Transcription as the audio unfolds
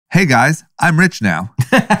hey guys, I'm rich now.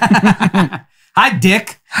 Hi,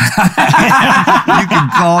 Dick. You can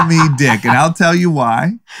call me Dick, and I'll tell you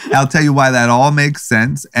why. I'll tell you why that all makes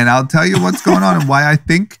sense, and I'll tell you what's going on and why I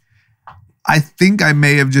think I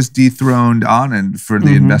may have just dethroned Anand for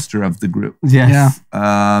the investor of the group. Yes.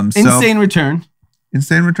 Yeah. Insane return.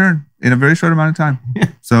 Insane return in a very short amount of time. Yeah.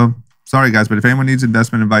 So sorry guys, but if anyone needs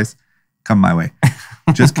investment advice, come my way.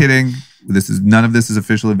 Just kidding. None of this is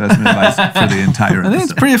official investment advice for the entire episode. I think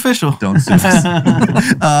it's pretty official. Don't sue us.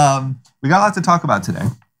 We got a lot to talk about today.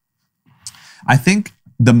 I think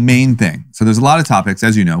the main thing, so there's a lot of topics.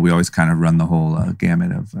 As you know, we always kind of run the whole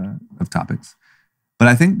gamut of topics. But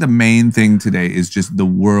I think the main thing today is just the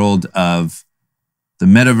world of the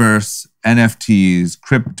metaverse, NFTs,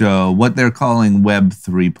 crypto, what they're calling Web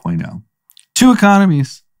 3.0. Two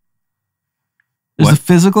economies. There's the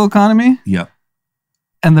physical economy. Yep.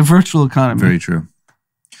 And the virtual economy. Very true.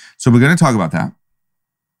 So we're going to talk about that.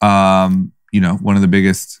 One of the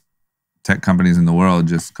biggest tech companies in the world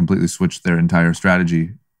just completely switched their entire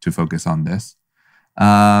strategy to focus on this.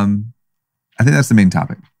 I think that's the main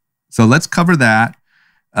topic. So let's cover that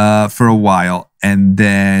for a while, and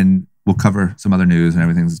then we'll cover some other news and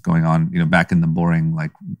everything that's going on, back in the boring,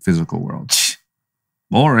 physical world.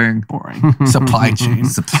 Boring. Supply chain.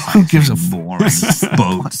 Who gives a boring?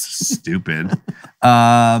 Boats. Stupid.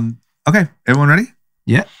 Okay, everyone ready?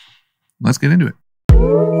 Yeah. Let's get into it.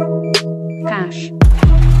 Cash.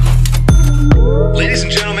 Ladies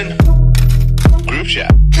and gentlemen, group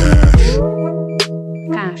chat. Cash.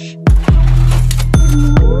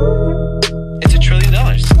 It's $1 trillion.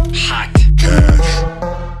 Hot.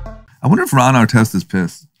 I wonder if Ron Artest is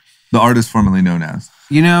pissed. The artist formerly known as.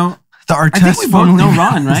 The Artest. I think we both know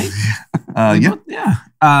Ron, right? Yeah. Yeah.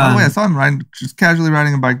 By the way, I saw him just casually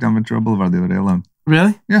riding a bike down Ventura Boulevard the other day alone.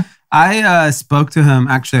 Really? Yeah. I spoke to him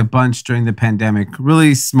actually a bunch during the pandemic.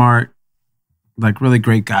 Really smart, really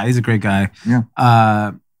great guy. He's a great guy.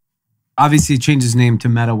 Yeah. Obviously, he changed his name to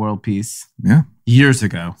Meta World Peace. Yeah. Years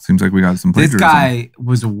ago. Seems like we got some plagiarism. This guy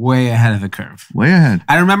was way ahead of the curve. Way ahead.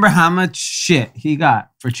 I remember how much shit he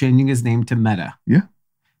got for changing his name to Meta. Yeah.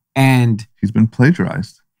 And he's been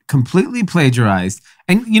plagiarized. Completely plagiarized.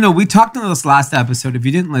 And, we talked in this last episode. If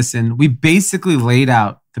you didn't listen, we basically laid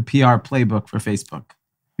out the PR playbook for Facebook.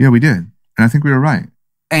 Yeah, we did. And I think we were right.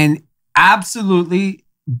 And absolutely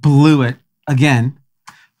blew it again.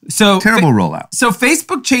 So terrible rollout. So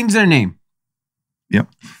Facebook changed their name. Yep.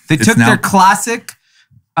 They took their classic.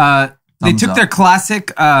 From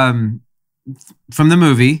the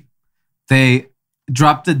movie. They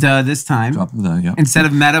dropped the "duh" this time. Dropped the "duh," yeah. Instead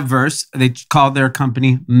of Metaverse, they called their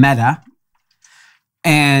company Meta.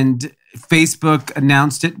 And Facebook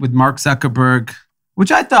announced it with Mark Zuckerberg,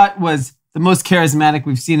 which I thought was the most charismatic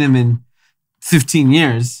we've seen him in 15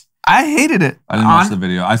 years. I hated it. I didn't watch the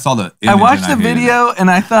video. I saw the image. I watched the video and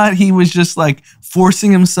I thought he was just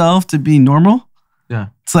forcing himself to be normal. Yeah.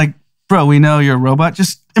 It's like, bro, we know you're a robot.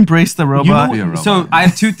 Just embrace the robot. So I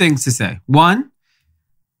have two things to say. One,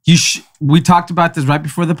 we talked about this right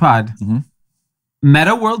before the pod. Mm-hmm.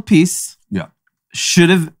 Meta World Peace should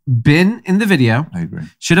have been in the video. I agree.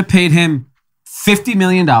 Should have paid him $50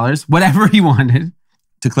 million, whatever he wanted.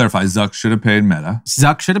 To clarify, Zuck should have paid Meta.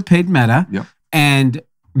 Zuck should have paid Meta. Yep. And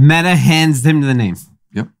Meta hands him the name.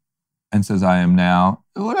 Yep. And says, I am now,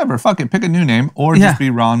 whatever, fuck it, pick a new name or just be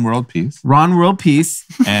Ron World Peace. Ron World Peace.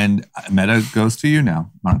 And Meta goes to you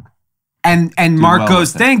now, Mark. And Mark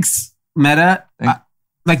goes, thanks, Meta.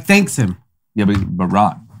 Thanks him. Yeah, but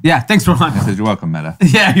Ron. Yeah, thanks for Ron. He says, you're welcome, Meta.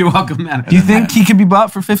 Yeah, you're welcome, Meta. Do you think he could be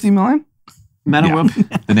bought for $50 million? Meta World.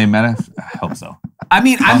 The name Meta? I hope so. I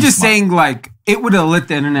mean, I'm just saying, it would have lit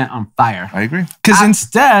the internet on fire. I agree. Because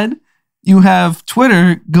instead, you have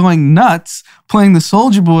Twitter going nuts, playing the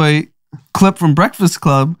Soulja Boy clip from Breakfast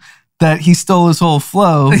Club that he stole his whole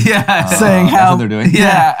flow. Yeah. Saying how... That's what they're doing?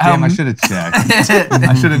 Yeah. Damn, I should have checked.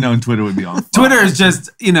 I should have known Twitter would be on fire. Twitter is just,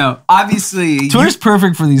 obviously... Twitter's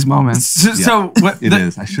perfect for these moments. It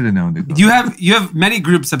is. I should have known. You have many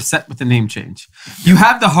groups upset with the name change. You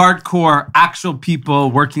have the hardcore, actual people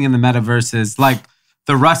working in the metaverses, like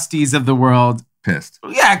the Rusties of the world. Pissed.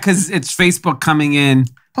 Yeah, because it's Facebook coming in.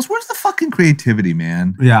 Plus, where's the fucking creativity,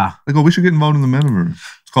 man? Yeah. We should get involved in the metaverse.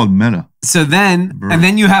 It's called Meta. So then, and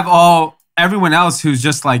then you have everyone else who's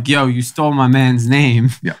just like, yo, you stole my man's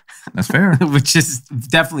name. Yeah, that's fair. Which is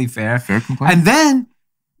definitely fair. Fair complaint. And then,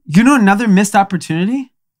 another missed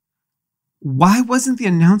opportunity? Why wasn't the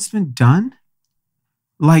announcement done?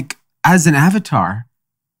 As an avatar,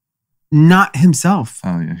 not himself.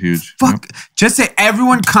 Oh, yeah, huge. Fuck. Yep. Just say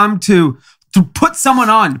everyone come to put someone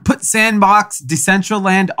on, put Sandbox,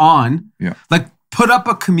 Decentraland on. Yeah. put up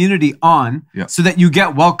a community on so that you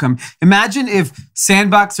get welcome. Imagine if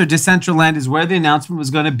Sandbox or Decentraland is where the announcement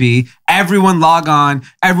was going to be. Everyone log on.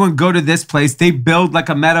 Everyone go to this place. They build like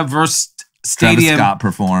a metaverse stadium. Travis Scott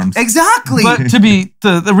performs. Exactly. But to be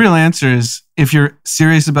the real answer is, if you're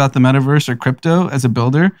serious about the metaverse or crypto as a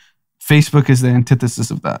builder, Facebook is the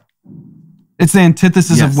antithesis of that. It's the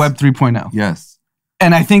antithesis of Web 3.0. Yes.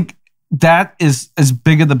 And I think that is as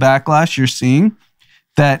big of the backlash you're seeing,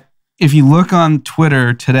 that if you look on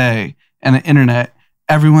Twitter today and the internet,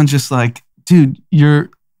 everyone's just like, dude, you're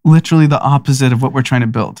literally the opposite of what we're trying to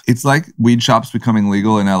build. It's like weed shops becoming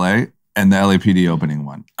legal in LA and the LAPD opening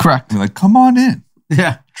one. Correct. You're like, come on in.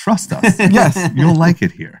 Yeah. Trust us. Yes. You'll like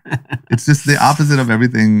it here. It's just the opposite of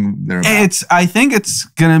everything they're about. I think it's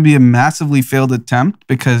going to be a massively failed attempt,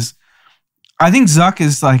 because I think Zuck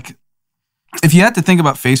is like, if you had to think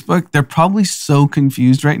about Facebook, they're probably so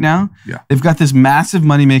confused right now. Yeah. They've got this massive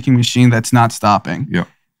money-making machine that's not stopping. Yeah.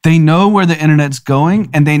 They know where the internet's going,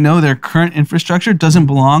 and they know their current infrastructure doesn't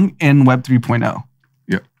belong in Web 3.0.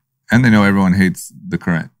 Yeah. And they know everyone hates the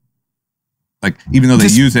current. Like, even though they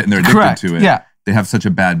use it and they're addicted to it, they have such a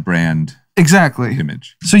bad brand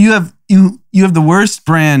image. So you have the worst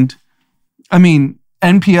brand. I mean,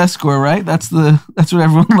 NPS score, right? That's what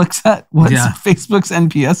everyone looks at. What's Facebook's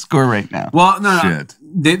NPS score right now? Well, no.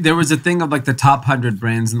 There was a thing of like the top 100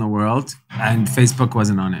 brands in the world, and Facebook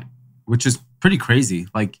wasn't on it, which is pretty crazy.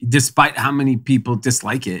 Like, despite how many people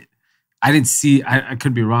dislike it, I didn't see. I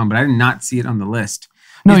could be wrong, but I did not see it on the list.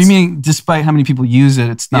 No, you mean despite how many people use it,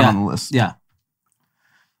 it's not on the list. Yeah.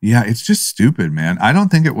 Yeah, it's just stupid, man. I don't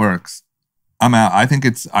think it works. I'm out. I think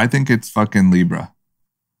it's fucking Libra.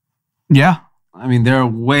 Yeah. I mean, they're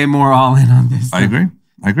way more all in on this. I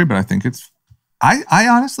agree, but I think it's... I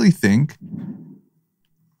honestly think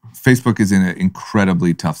Facebook is in an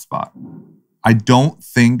incredibly tough spot. I don't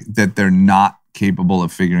think that they're not capable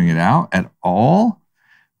of figuring it out at all,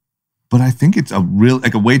 but I think it's a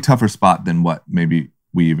way tougher spot than what maybe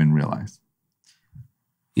we even realize.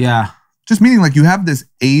 Yeah. Just meaning, like, you have this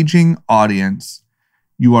aging audience.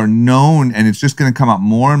 You are known, and it's just going to come out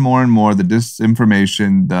more and more and more. The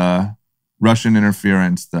disinformation, the Russian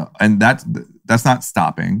interference, and that's not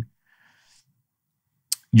stopping.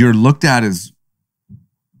 You're looked at as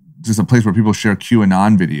just a place where people share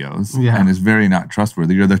QAnon videos, and is very not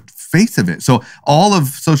trustworthy. You're the face of it. So all of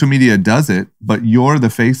social media does it, but you're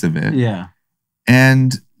the face of it. Yeah.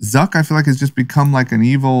 And Zuck, I feel like, has just become like an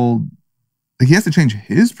evil... Like, he has to change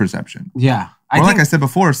his perception. Yeah. Like I said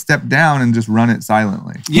before, step down and just run it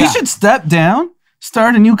silently. Yeah. He should step down,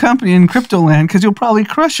 start a new company in crypto land, because you'll probably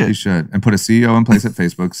crush it. He should. And put a CEO in place at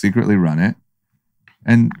Facebook, secretly run it.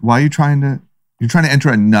 And why are you trying to... You're trying to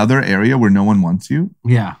enter another area where no one wants you?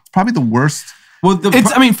 Yeah. It's probably the worst. Well,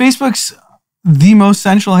 Facebook's the most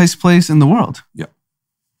centralized place in the world. Yeah.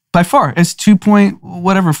 By far. It's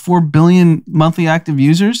 4 billion monthly active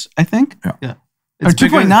users, I think. Yeah. Or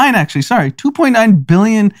 2.9 actually, sorry. 2.9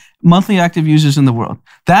 billion monthly active users in the world.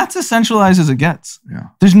 That's as centralized as it gets. Yeah.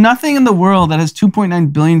 There's nothing in the world that has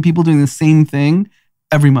 2.9 billion people doing the same thing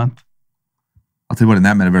every month. I'll tell you what, in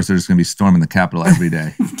that metaverse, they're just going to be storming the Capitol every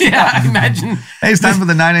day. Yeah, imagine. Hey, it's time for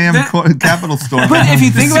the 9 a.m. Capitol storm. But if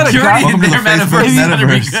you think about a guy, welcome to the Facebook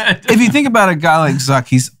metaverse. If you think about a guy like Zuck,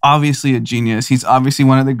 he's obviously a genius. He's obviously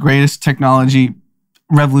one of the greatest technology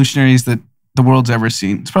revolutionaries that the world's ever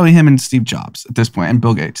seen. It's probably him and Steve Jobs at this point, and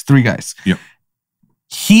Bill Gates, 3 guys. Yep.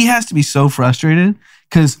 He has to be so frustrated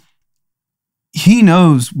because he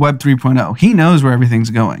knows Web 3.0. He knows where everything's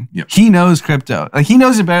going. Yep. He knows crypto. Like, he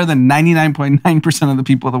knows it better than 99.9% of the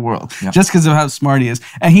people of the world, just because of how smart he is.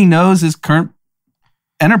 And he knows his current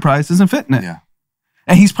enterprise doesn't fit in it. Yeah.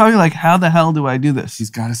 And he's probably like, how the hell do I do this? He's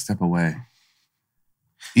got to step away.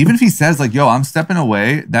 Even if he says, like, yo, I'm stepping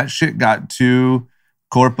away, that shit got too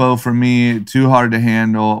corpo for me, too hard to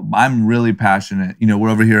handle. I'm really passionate. You know, we're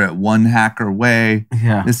over here at One Hacker Way.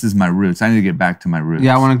 Yeah. This is my roots. I need to get back to my roots.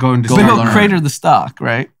 Yeah, I want to go and But he'll crater the stock,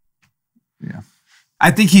 right? Yeah.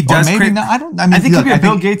 I think he does. Or maybe not. I think it'd be a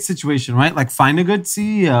Bill Gates situation, right? Like, find a good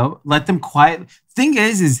CEO, let them quiet. Thing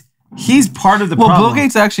is he's part of the problem. Bill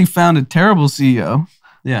Gates actually found a terrible CEO.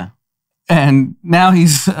 Yeah. And now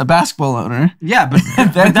he's a basketball owner. Yeah, but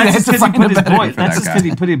that's just because he put his boy. That's just because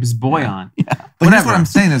he put his boy on. Yeah. But that's what I'm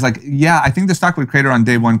saying is, like, yeah, I think the stock would crater on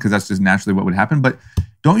day one because that's just naturally what would happen. But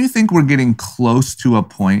don't you think we're getting close to a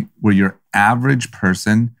point where your average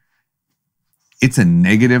person, it's a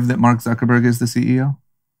negative that Mark Zuckerberg is the CEO?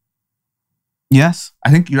 Yes. I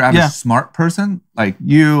think your average smart person, like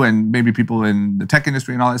you and maybe people in the tech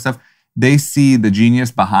industry and all that stuff, they see the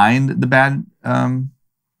genius behind the bad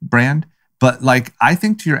brand. But, like, I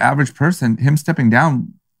think to your average person, him stepping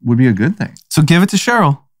down would be a good thing. So give it to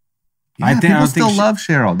Cheryl. Yeah, I people still love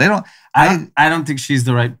Cheryl. They don't. I don't think she's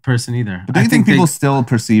the right person either. But do you think people still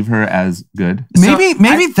perceive her as good?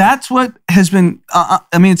 Maybe that's what has been.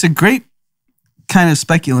 I mean, it's a great kind of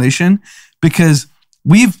speculation because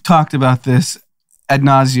we've talked about this ad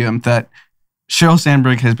nauseum that Sheryl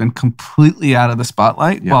Sandberg has been completely out of the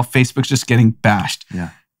spotlight while Facebook's just getting bashed. Yeah.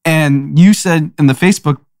 And you said in the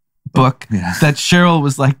Facebook book that Cheryl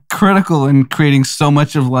was like critical in creating so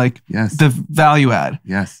much of like the value add.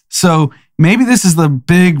 Yes. So maybe this is the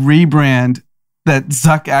big rebrand that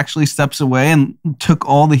Zuck actually steps away and took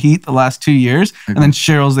all the heat the last 2 years, and then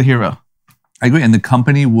Cheryl's the hero. I agree. And the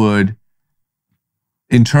company would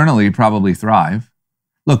internally probably thrive.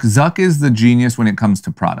 Look, Zuck is the genius when it comes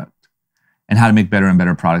to product and how to make better and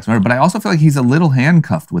better products. But I also feel like he's a little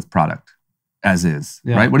handcuffed with product as is,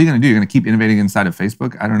 right? What are you going to do? You're going to keep innovating inside of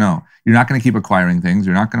Facebook? I don't know. You're not going to keep acquiring things.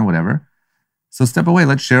 You're not going to whatever. So step away.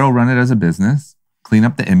 Let Cheryl run it as a business. Clean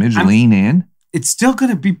up the image. Lean in. It's still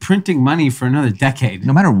going to be printing money for another decade.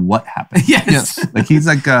 No matter what happens. Yes. Like he's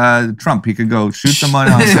like Trump. He could go shoot someone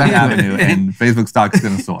on Second Avenue and Facebook stock's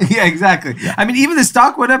going to soar. Yeah, exactly. Yeah. I mean, even the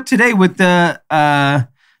stock went up today with the...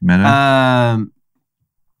 Meta?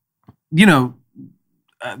 You know,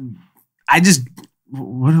 I just...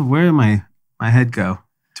 Where did my head go?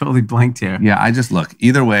 Totally blanked here. Yeah, I just look.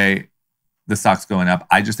 Either way, the stock's going up.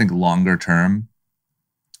 I just think longer term,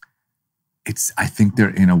 I think they're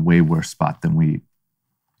in a way worse spot than we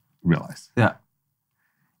realize. Yeah.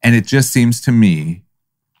 And it just seems to me,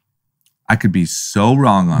 I could be so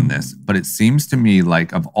wrong on this, but it seems to me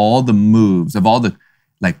like of all the moves, of all the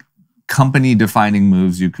like company defining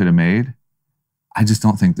moves you could have made, I just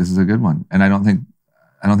don't think this is a good one. And I don't think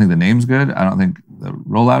the name's good. I don't think the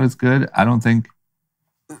rollout is good. I don't think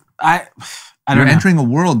you're entering a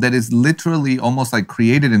world that is literally almost like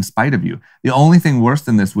created in spite of you. The only thing worse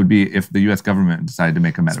than this would be if the U.S. government decided to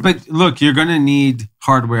make a metaverse. But look, you're going to need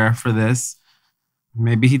hardware for this.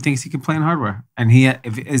 Maybe he thinks he can play in hardware, and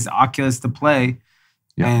if his Oculus to play,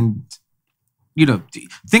 and you know,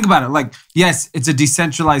 think about it. Like, yes, it's a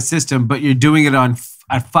decentralized system, but you're doing it on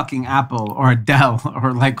a fucking Apple or a Dell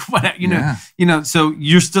or like whatever. You know. So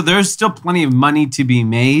there's still plenty of money to be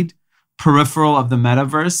made peripheral of the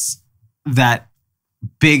metaverse that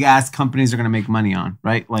big ass companies are going to make money on,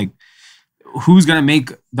 right? Like, who's going to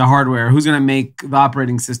make the hardware? Who's going to make the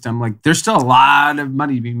operating system? Like, there's still a lot of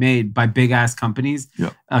money to be made by big ass companies.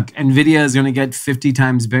 Yeah. Nvidia is going to get 50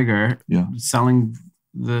 times bigger selling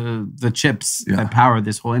the chips that power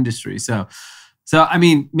this whole industry. So I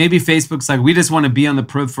mean, maybe Facebook's like, we just want to be on the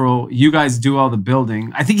peripheral. You guys do all the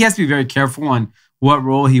building. I think he has to be very careful on what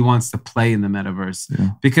role he wants to play in the metaverse.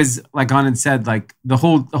 Yeah. Because like Anand said, like the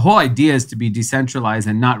whole idea is to be decentralized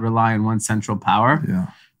and not rely on one central power. Yeah.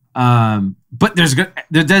 But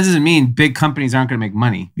that doesn't mean big companies aren't going to make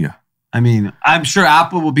money. Yeah. I mean, I'm sure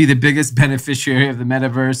Apple will be the biggest beneficiary of the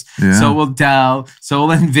metaverse. Yeah. So will Dell. So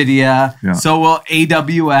will Nvidia. Yeah. So will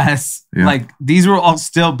AWS. Yeah. Like these will all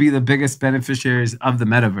still be the biggest beneficiaries of the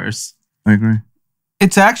metaverse. I agree.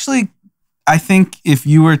 It's actually, I think if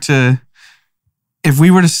we were to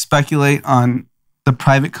speculate on the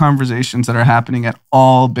private conversations that are happening at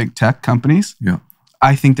all big tech companies,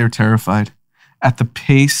 I think they're terrified at the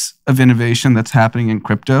pace of innovation that's happening in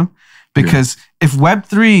crypto. Because if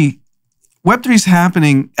Web3 is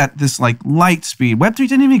happening at this like light speed, Web3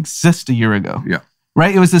 didn't even exist a year ago. Yeah.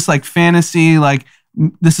 Right? It was this like fantasy, like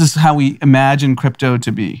this is how we imagine crypto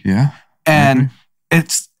to be. Yeah. And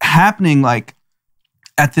it's happening like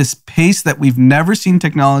at this pace that we've never seen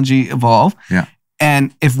technology evolve. Yeah.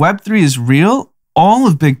 And if Web3 is real, all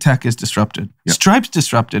of big tech is disrupted. Yep. Stripe's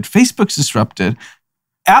disrupted. Facebook's disrupted.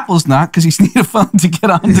 Apple's not because you need a phone to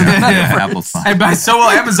get onto the metaverse. Apple's fine. And so will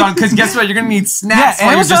Amazon because guess what? You're going to need snacks.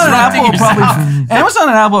 Yeah, Amazon and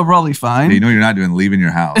Apple are probably fine. Yeah, you know you're not doing leaving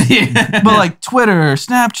your house. But like Twitter,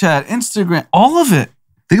 Snapchat, Instagram, all of it.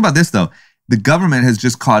 Think about this though. The government has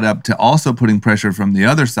just caught up to also putting pressure from the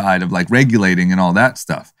other side of like regulating and all that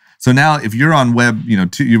stuff. So now if you're on web,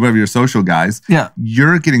 your social guys,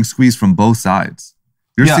 you're getting squeezed from both sides.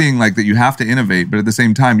 You're seeing like that you have to innovate, but at the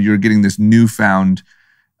same time, you're getting this newfound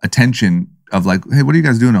attention of like, hey, what are you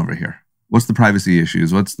guys doing over here? What's the privacy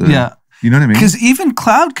issues? What's the, you know what I mean? Because even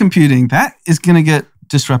cloud computing, that is going to get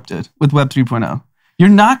disrupted with Web 3.0. You're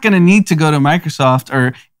not going to need to go to Microsoft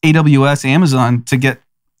or AWS, Amazon to get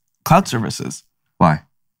cloud services. Why?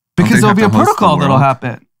 Because there'll be a protocol that'll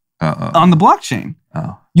happen on the blockchain.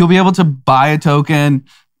 Oh. You'll be able to buy a token.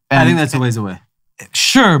 I think that's a ways away.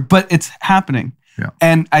 Sure, but it's happening. Yeah.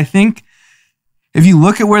 And I think if you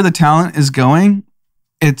look at where the talent is going,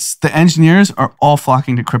 it's the engineers are all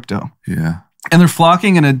flocking to crypto. Yeah. and they're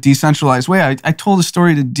flocking in a decentralized way. I told a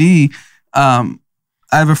story to Dee. I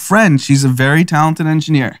have a friend. She's a very talented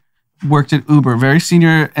engineer. Worked at Uber, very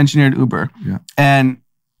senior engineer at Uber, and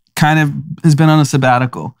kind of has been on a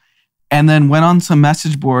sabbatical. And then went on some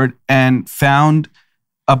message board and found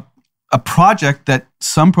a project that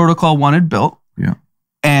some protocol wanted built. Yeah.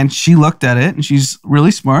 And she looked at it and she's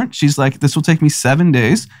really smart. She's like, this will take me 7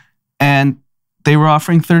 days. And they were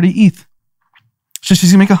offering 30 ETH. So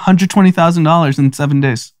she's gonna make $120,000 in 7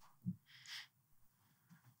 days.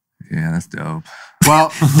 Yeah, that's dope.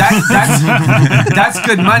 Well, that's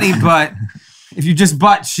good money, but if you just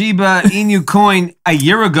bought Shiba Inu coin a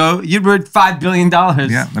year ago, you'd worth $5 billion.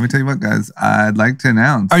 Yeah, let me tell you what, guys. I'd like to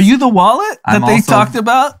announce. Are you the wallet that they talked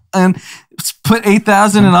about and put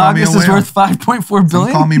 8,000 in August is worth 5.4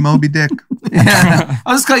 billion? Call me Moby Dick. Yeah.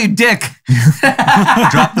 I'll just call you Dick.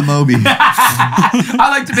 Drop the Moby. I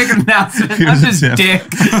like to make an announcement. I'm just Dick.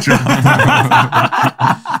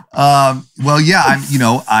 Well, yeah,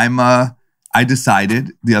 I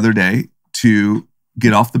decided the other day to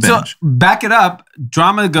get off the bench. So back it up.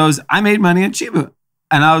 Drama goes, I made money at Shiba.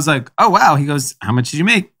 And I was like, oh, wow. He goes, how much did you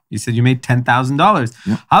make? You said you made $10,000.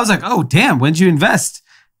 Yep. I was like, oh, damn. When did you invest?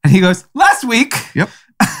 And he goes, last week. Yep.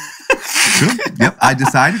 True. Yep. I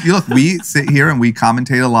decided. Look, we sit here and we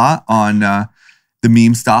commentate a lot on the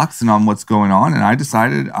meme stocks and on what's going on. And I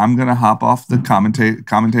decided I'm going to hop off the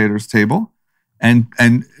commentator's table and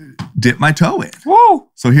dip my toe in. Whoa.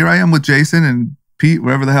 So here I am with Jason and Pete,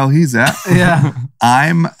 wherever the hell he's at. Yeah.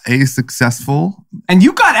 I'm a successful. And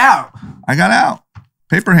you got out. I got out.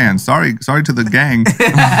 Paper hands. Sorry to the gang.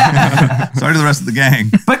 Sorry to the rest of the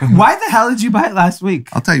gang. But why the hell did you buy it last week?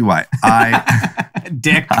 I'll tell you why.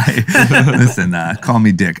 Dick. Listen, call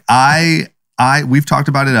me Dick. We've talked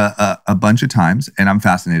about it a bunch of times, and I'm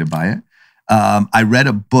fascinated by it. I read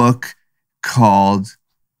a book called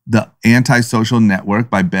The Antisocial Network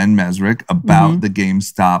by Ben Mesrick about the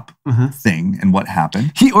GameStop thing and what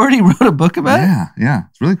happened. He already wrote a book about it? Yeah.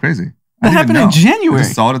 It's really crazy. That happened in January. I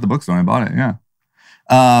just saw it at the bookstore and I bought it, yeah.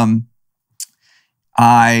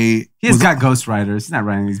 He has got ghostwriters. He's not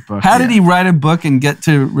writing these books. How did he write a book and get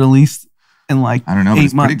to release in like I don't know, 8 but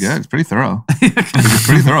it's months? pretty good. It's pretty thorough. It's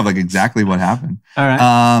pretty thorough, like exactly what happened. All right.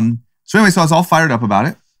 So anyway, so I was all fired up about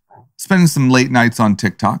it. Spending some late nights on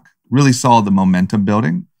TikTok. Really saw the momentum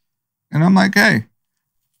building. And I'm like, hey,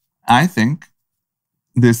 I think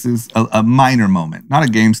this is a minor moment. Not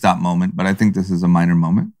a GameStop moment, but I think this is a minor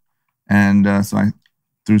moment. And so I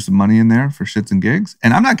threw some money in there for shits and gigs.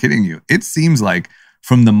 And I'm not kidding you. It seems like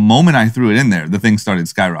from the moment I threw it in there, the thing started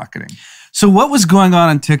skyrocketing. So what was going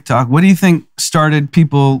on TikTok? What do you think started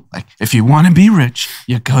people, like, if you want to be rich,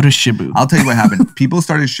 you go to Shibu? I'll tell you what happened. People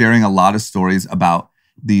started sharing a lot of stories about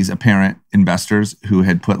these apparent investors who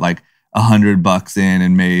had put like $100 in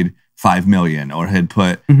and made 5 million, or had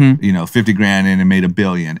put 50 grand in and made $1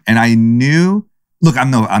 billion. And I knew, look, I'm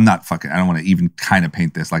not fucking, I don't want to even kind of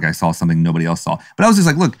paint this like I saw something nobody else saw. But I was just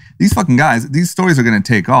like, look, these fucking guys, these stories are going to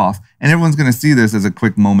take off and everyone's going to see this as a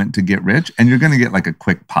quick moment to get rich. And you're going to get like a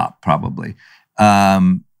quick pop probably.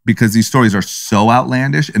 Because these stories are so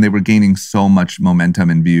outlandish and they were gaining so much momentum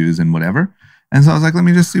and views and whatever. And so I was like, let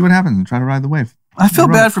me just see what happens and try to ride the wave. I feel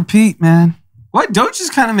bad for Pete, man. What? Doge is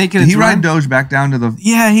kind of making Did it. he ride Doge back down to the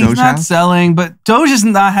he's Doge not house? selling, but Doge is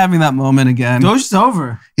not having that moment again. Doge is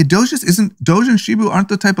over. Yeah, Doge just isn't. Doge and Shibu aren't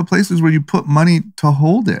the type of places where you put money to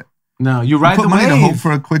hold it. No, you ride put the money wave. to hold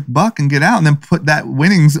for a quick buck and get out, and then put that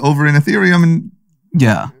winnings over in Ethereum and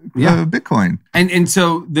Bitcoin. And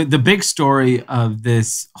so the big story of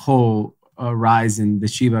this whole rise in the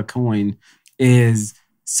Shiba coin is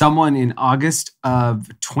someone in August of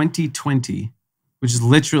 2020, which is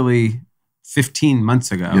literally 15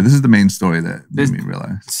 months ago. Yeah, this is the main story that made me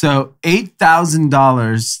realize. So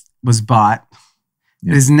 $8,000 was bought.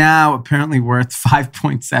 Yeah. It is now apparently worth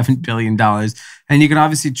 $5.7 billion. And you can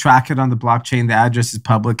obviously track it on the blockchain. The address is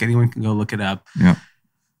public. Anyone can go look it up. Yeah.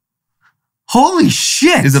 Holy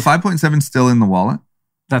shit. Is the 5.7 still in the wallet?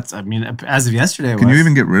 That's, I mean, as of yesterday, Can you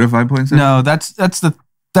even get rid of 5.7? No, that's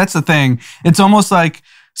the thing. It's almost like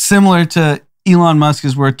similar to Elon Musk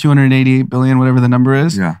is worth 288 billion, whatever the number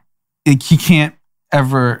is. Yeah. He can't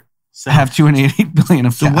ever have 288 billion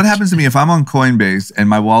of So cash. what happens to me if I'm on Coinbase and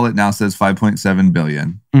my wallet now says 5.7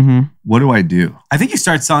 billion? What do I do? I think you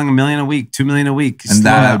start selling $1 million a week, $2 million a week. And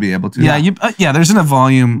that I would be able to. Yeah, there's a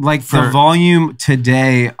volume. Like the volume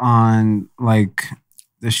today on like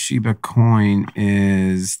the Shiba coin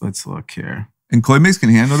is, let's look here. And Coinbase can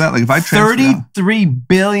handle that? Like if I transfer $33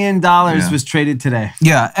 billion was traded today.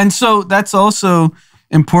 Yeah, and so that's also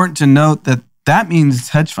important to note that means it's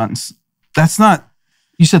hedge funds. That's not,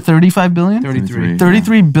 You said 35 billion? 33.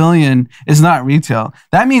 33 billion is not retail.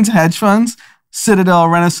 That means hedge funds, Citadel,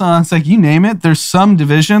 Renaissance, like you name it. There's some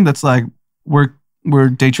division that's like, we're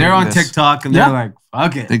day trading. They're on this. TikTok and they're like,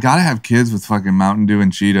 fuck it. They gotta have kids with fucking Mountain Dew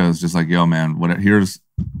and Cheetos, just like, yo, man, here's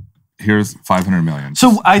 500 million.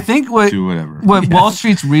 So I think Do whatever. what Wall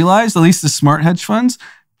Street's realized, at least the smart hedge funds,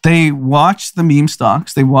 they watch the meme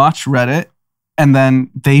stocks, they watch Reddit, and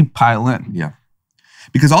then they pile in. Yeah.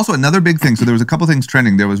 Because also another big thing, so there was a couple things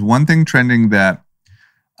trending. There was one thing trending that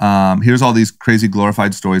here's all these crazy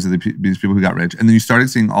glorified stories of these people who got rich. And then you started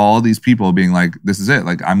seeing all these people being like, this is it.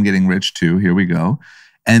 Like, I'm getting rich too. Here we go.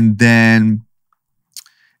 And then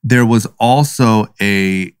there was also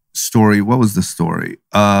a story. What was the story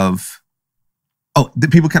of? The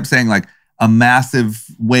people kept saying like a massive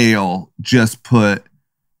whale just put,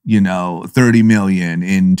 30 million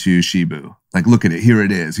into Shibu. Like, look at it. Here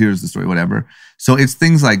it is. Here's the story, whatever. So it's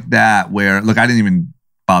things like that where, look, I didn't even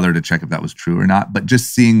bother to check if that was true or not, but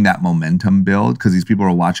just seeing that momentum build because these people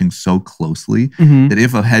are watching so closely that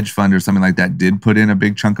if a hedge fund or something like that did put in a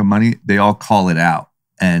big chunk of money, they all call it out.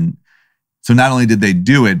 And so not only did they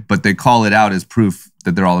do it, but they call it out as proof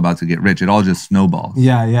that they're all about to get rich. It all just snowballs.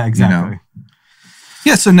 Yeah, exactly.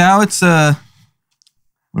 Yeah, so now it's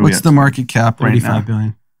what's the market cap right now? 35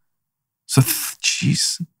 billion. So,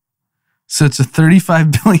 jeez. So it's a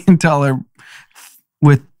 $35 billion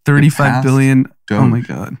with 35 billion. Doge. Oh my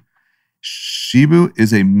God. Shibu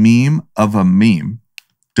is a meme of a meme.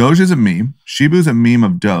 Doge is a meme. Shibu's a meme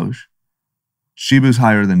of Doge. Shibu's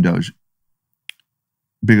higher than Doge.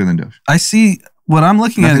 Bigger than Doge. I see what I'm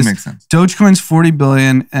looking Nothing at is makes sense. Dogecoin's 40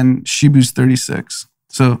 billion and Shibu's 36.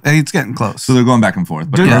 So it's getting close. So they're going back and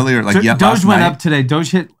forth. But earlier, like, Doge last went night, up today.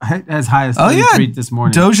 Doge hit as high as 33 this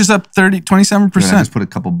morning. Doge is up 27%. I just put a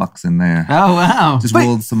couple bucks in there. Oh, wow. Just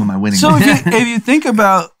rolled some of my winnings. So if you think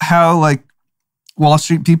about how like Wall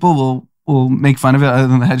Street people will make fun of it, other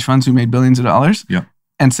than the hedge funds who made billions of dollars,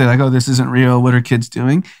 and say like, "Oh, this isn't real. What are kids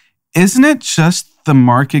doing?" Isn't it just the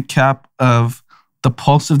market cap of the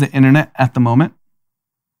pulse of the internet at the moment?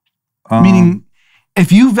 Meaning,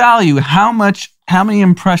 if you value how many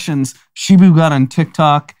impressions Shibu got on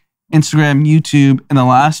TikTok, Instagram, YouTube in the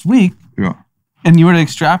last week, and you were to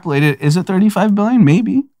extrapolate it, is it 35 billion?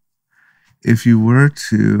 Maybe. If you were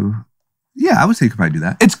to, I would say you could probably do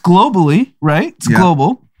that. It's globally, right? It's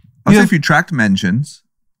global. I would say if you tracked mentions,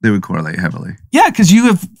 they would correlate heavily. Yeah, because you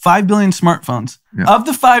have 5 billion smartphones. Yeah. Of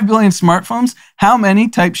the 5 billion smartphones, how many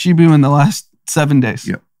type Shibu in the last 7 days?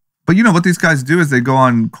 Yeah. But what these guys do is they go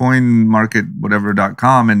on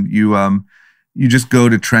coinmarketwhatever.com and you just go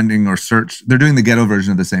to trending or search. They're doing the ghetto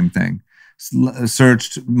version of the same thing.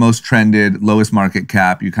 Searched, most trended, lowest market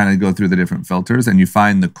cap. You kind of go through the different filters and you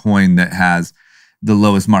find the coin that has the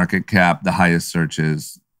lowest market cap, the highest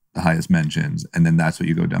searches, the highest mentions, and then that's what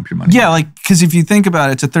you go dump your money. Yeah, like, because if you think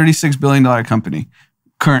about it, it's a $36 billion company,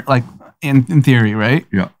 current, like in theory, right?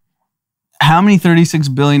 Yeah. How many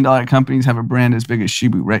 $36 billion companies have a brand as big as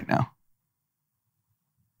Shibu right now?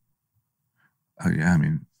 Oh yeah,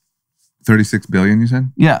 36 billion. You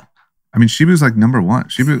said? Yeah. Shibu's like number one.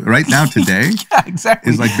 Shibu right now today, yeah,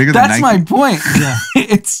 exactly, is like bigger than Nike. That's my point. Yeah,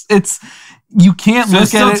 it's you can't look at it.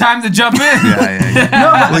 Still time to jump in. Yeah.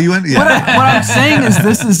 No, but well, what I'm saying is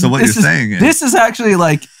this is so what you're saying is this is actually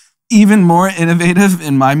like even more innovative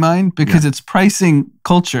in my mind because it's pricing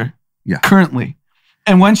culture currently.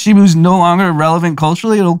 And when Shibu's no longer relevant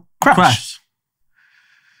culturally, it'll crash.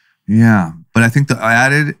 Yeah. But I think the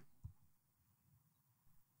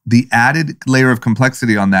added layer of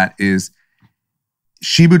complexity on that is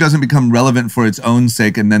Shibu doesn't become relevant for its own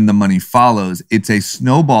sake and then the money follows. It's a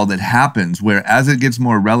snowball that happens where as it gets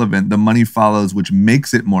more relevant, the money follows, which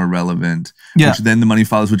makes it more relevant, which then the money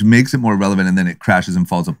follows, which makes it more relevant, and then it crashes and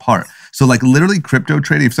falls apart. So like literally crypto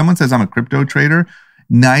trading, if someone says I'm a crypto trader,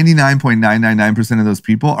 99.999% of those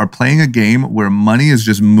people are playing a game where money is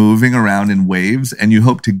just moving around in waves and you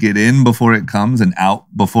hope to get in before it comes and out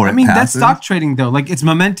before it passes. That's stock trading though. Like it's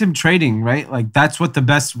momentum trading, right? Like that's what the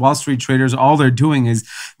best Wall Street traders, all they're doing is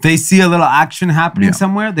they see a little action happening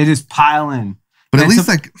somewhere, they just pile in. But at least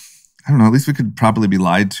I don't know, at least we could probably be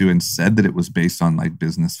lied to and said that it was based on like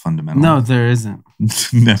business fundamentals. No, there isn't.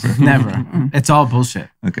 Never. It's all bullshit.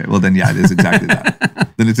 Okay, well then it is exactly that.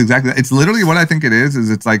 Then it's exactly that. It's literally what I think it is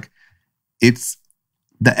it's like, it's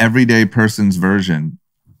the everyday person's version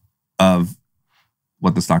of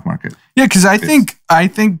what the stock market. Yeah, because I think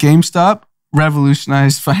GameStop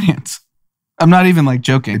revolutionized finance. I'm not even like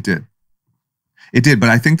joking. It did, but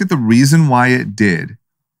I think that the reason why it did,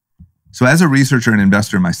 so as a researcher and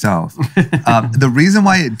investor myself, the reason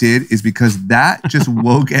why it did is because that just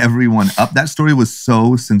woke everyone up. That story was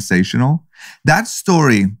so sensational. That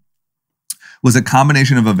story was a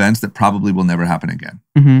combination of events that probably will never happen again.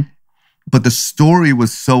 Mm-hmm. But the story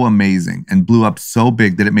was so amazing and blew up so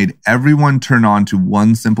big that it made everyone turn on to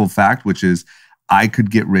one simple fact, which is I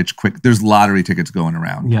could get rich quick. There's lottery tickets going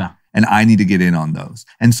around. Yeah. And I need to get in on those.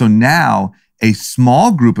 And so now a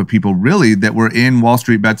small group of people really that were in Wall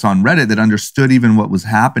Street Bets on Reddit that understood even what was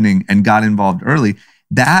happening and got involved early,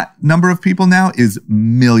 that number of people now is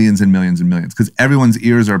millions and millions and millions because everyone's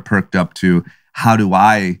ears are perked up to how do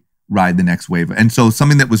I ride the next wave. And so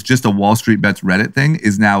something that was just a Wall Street Bets Reddit thing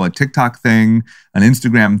is now a TikTok thing, an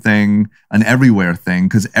Instagram thing, an everywhere thing,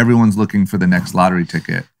 because everyone's looking for the next lottery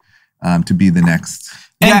ticket to be the next.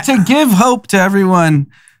 And to give hope to everyone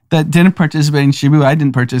that didn't participate in Shibu, I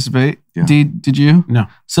didn't participate. Yeah. Did you? No.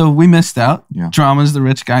 So we missed out. Yeah. Drama's the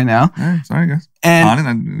rich guy now. All right, sorry guys.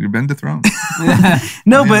 And you've been dethroned.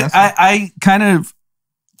 no, but I kind of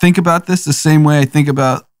think about this the same way I think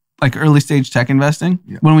about like early stage tech investing.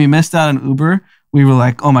 Yeah. When we missed out on Uber, we were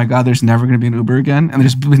like, oh my God, there's never going to be an Uber again. And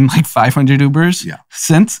there's been like 500 Ubers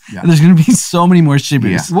since. Yeah. And there's going to be so many more Shibus.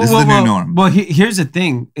 Yeah. This is the new norm. Well, here's the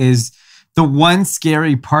thing is the one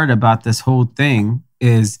scary part about this whole thing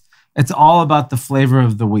is it's all about the flavor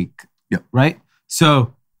of the week. Yep. Right?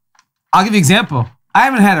 So I'll give you an example. I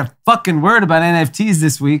haven't had a fucking word about NFTs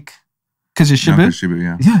this week. Because of Shibu? No, 'cause Shibu,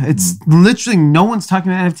 yeah. Yeah, it's literally no one's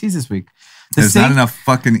talking about NFTs this week. There's not enough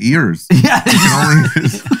fucking ears. Yeah.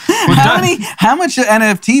 How much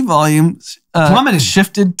NFT volumes plummeted,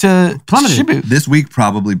 shifted to Shibu? This week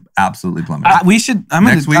probably absolutely plummeted. We should. I'm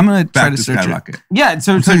gonna try to search skyrocket. it. Yeah.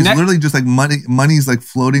 So it's literally just like money's like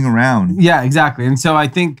floating around. Yeah, exactly. And so I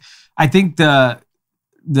think the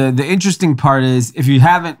interesting part is if you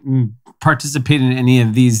haven't participated in any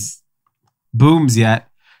of these booms yet,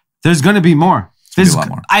 there's going to be more. There's a lot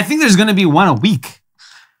more. I think there's going to be one a week.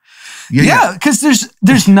 Yeah, because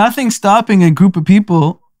there's nothing stopping a group of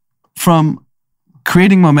people from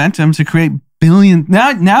creating momentum to create billions.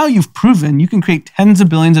 Now you've proven you can create tens of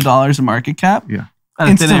billions of dollars in market cap. Yeah,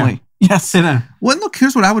 instantly. Yes. Well, look,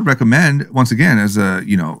 here's what I would recommend. Once again, as a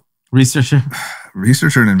researcher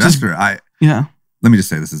and investor, let me just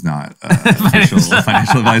say this is not official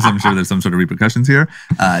financial advice. I'm sure there's some sort of repercussions here.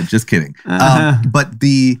 Just kidding. But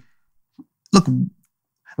look,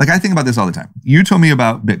 like I think about this all the time. You told me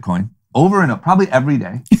about Bitcoin over and over, probably every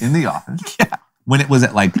day in the office. Yeah. When it was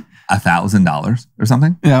at like $1,000 or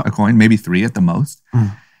something, a coin, maybe 3 at the most.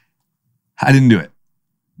 I didn't do it.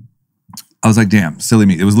 I was like, damn, silly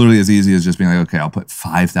me. It was literally as easy as just being like, okay, I'll put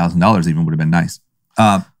 $5,000 even would have been nice.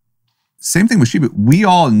 Same thing with Shibu. We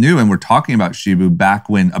all knew and were talking about Shibu back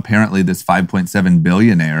when apparently this 5.7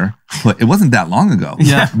 billionaire it wasn't that long ago.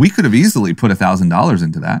 Yeah. We could have easily put $1,000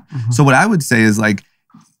 into that. Mm-hmm. So what I would say is like,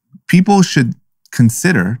 people should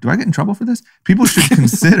consider, do I get in trouble for this? People should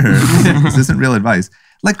consider, this isn't real advice,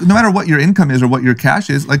 like no matter what your income is or what your cash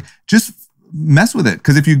is, like just mess with it.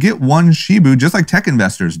 Because if you get one Shibu, just like tech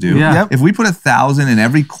investors do, if we put 1,000 in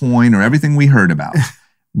every coin or everything we heard about,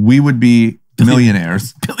 we would be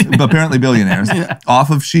millionaires, apparently billionaires, off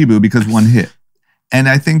of Shibu because one hit. And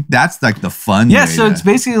I think that's like the fun way. So it's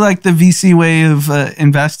basically like the VC way of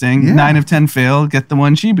investing. Yeah. 9 of 10 fail, get the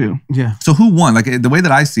one Shibu. Yeah. So who won? Like the way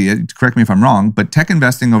that I see it, correct me if I'm wrong, but tech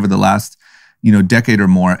investing over the last decade or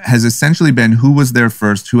more has essentially been who was there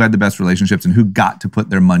first, who had the best relationships, and who got to put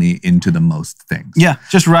their money into the most things. Yeah,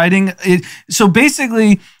 just riding it. So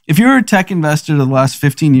basically, if you're a tech investor the last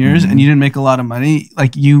 15 years and you didn't make a lot of money,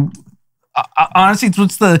 like you... honestly,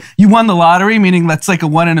 you won the lottery, meaning that's like a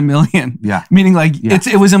 1 in a million. Yeah. Meaning like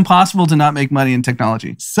it was impossible to not make money in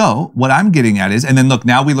technology. So what I'm getting at is, and then look,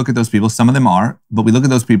 now we look at those people, some of them are, but we look at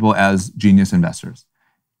those people as genius investors.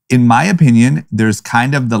 In my opinion, there's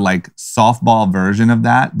kind of the like softball version of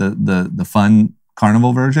that, the fun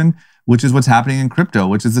carnival version, which is what's happening in crypto,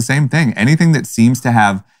 which is the same thing. Anything that seems to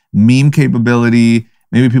have meme capability,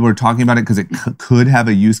 maybe people are talking about it because it could have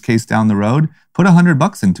a use case down the road. Put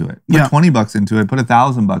 $100 into it. Put $20 into it. Put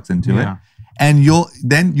 $1,000 into it. And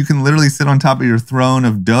you can literally sit on top of your throne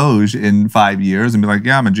of Doge in 5 years and be like,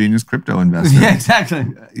 yeah, I'm a genius crypto investor. Yeah, exactly.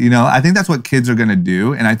 I think that's what kids are going to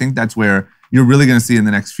do. And I think that's where you're really going to see in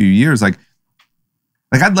the next few years. Like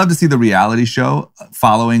I'd love to see the reality show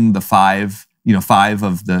following the five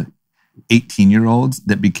of the 18-year-olds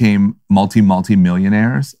that became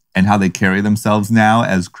multi-millionaires and how they carry themselves now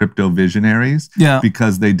as crypto visionaries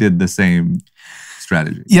because they did the same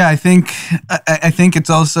strategy. Yeah, I think it's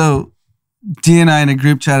also, Dee and I in a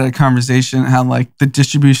group chat had a conversation how like the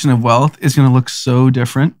distribution of wealth is going to look so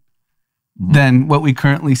different than what we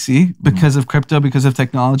currently see because of crypto, because of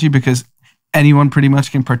technology, because anyone pretty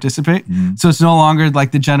much can participate. So it's no longer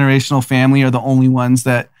like the generational family are the only ones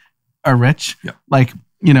that are rich. Yep. Like,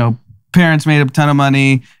 parents made a ton of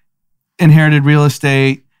money, inherited real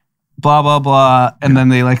estate, blah, blah, blah. And then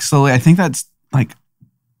they like slowly, I think that's like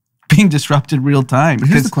being disrupted real time. But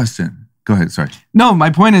here's the question. Go ahead. Sorry. No, my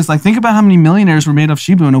point is like, think about how many millionaires were made off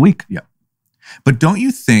Shibu in a week. Yeah. But don't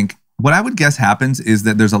you think, what I would guess happens is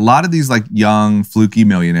that there's a lot of these like young, fluky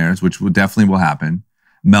millionaires, which definitely will happen.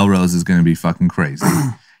 Melrose is going to be fucking crazy.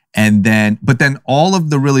 But then all of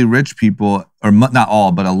the really rich people, or not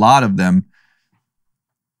all, but a lot of them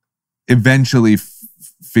eventually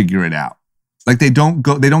figure it out. Like they don't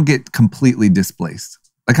get completely displaced.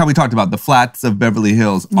 Like how we talked about the flats of Beverly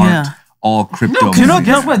Hills aren't all crypto. No,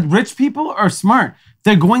 guess what? Rich people are smart.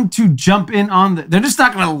 They're going to jump in on they're just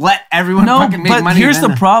not going to let everyone fucking make money. But here's the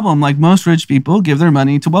problem. Like most rich people give their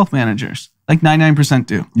money to wealth managers. Like 99%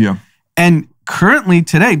 do. Yeah. And currently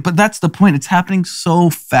today, but that's the point. It's happening so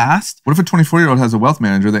fast. What if a 24-year-old has a wealth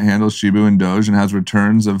manager that handles Shibu and Doge and has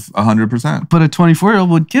returns of 100%? But a 24-year-old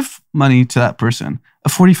would give money to that person. A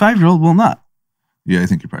 45-year-old will not. Yeah, I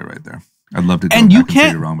think you're probably right there. I'd love to. And you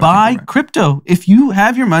can't buy crypto. If you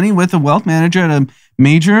have your money with a wealth manager at a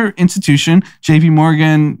major institution, JP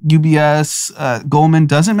Morgan, UBS, Goldman,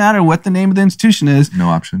 doesn't matter what the name of the institution is. No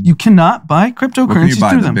option. You cannot buy cryptocurrencies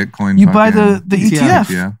through them. Bitcoin you buy the ETF.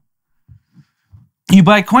 Yeah. You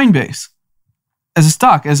buy Coinbase as a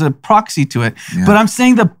stock, as a proxy to it. Yeah. But I'm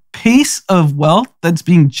saying the pace of wealth that's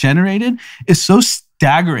being generated is so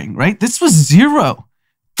staggering, right? This was zero.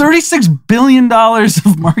 $36 billion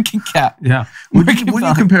of market cap. Yeah. Would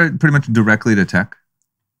you compare it pretty much directly to tech?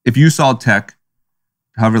 If you saw tech,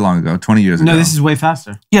 however long ago, 20 years ago. No, this is way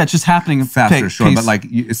faster. Yeah, it's just happening. Faster, sure, but like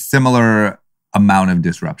a similar amount of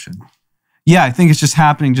disruption. Yeah, I think it's just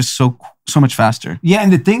happening just so much faster. Yeah,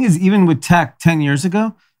 and the thing is, even with tech 10 years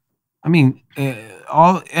ago, I mean,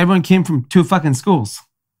 everyone came from 2 fucking schools.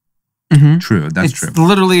 Mm-hmm. True, that's true.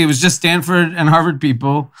 Literally, it was just Stanford and Harvard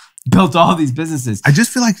people built all these businesses. I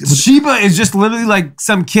just feel like Shiba is just literally like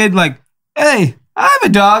some kid like, hey, I have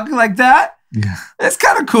a dog like that. Yeah. It's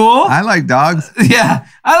kind of cool. I like dogs. Yeah.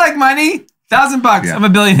 I like money. $1,000. Yeah. I'm a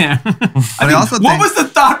billionaire. What was the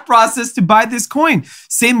thought process to buy this coin?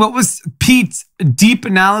 Same, what was Pete's deep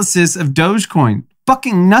analysis of Dogecoin?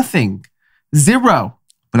 Fucking nothing. Zero.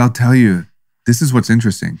 But I'll tell you, this is what's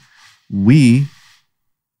interesting. We,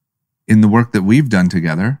 in the work that we've done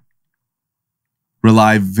together,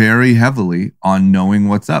 rely very heavily on knowing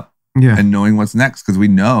what's up and knowing what's next. Because we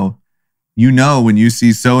know, when you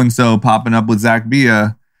see so-and-so popping up with Zach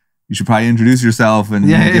Bia, you should probably introduce yourself and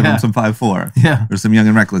give him some 5'4". Or some Young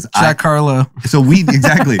and Reckless. Jack Harlow. So we know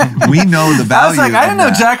the value. I was like, I didn't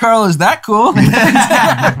know Jack Harlow's that cool.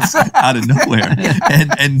 Out of nowhere.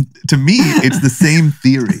 And to me, it's the same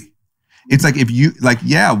theory. It's like if you,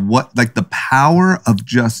 the power of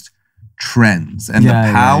just trends and the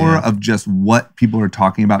power of just what people are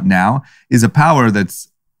talking about now is a power that's,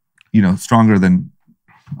 stronger than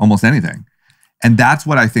almost anything. And that's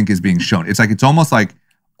what I think is being shown. It's like, it's almost like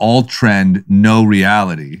all trend, no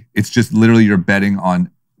reality. It's just literally you're betting on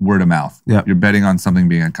word of mouth. Yep. You're betting on something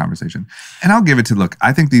being a conversation. And I'll give it to, look,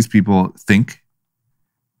 I think these people think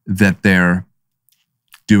that they're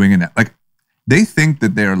doing it. Like, they think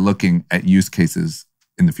that they're looking at use cases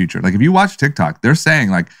in the future. Like, if you watch TikTok, they're saying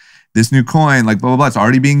like, this new coin, like blah, blah, blah, it's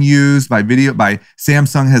already being used by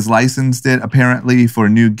Samsung has licensed it apparently for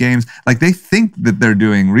new games. Like, they think that they're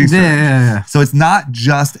doing research. Yeah. So it's not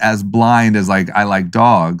just as blind as like, I like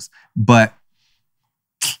dogs, but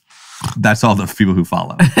that's all the people who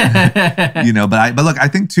follow. But look, I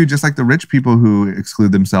think too, just like the rich people who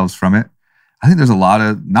exclude themselves from it, I think there's a lot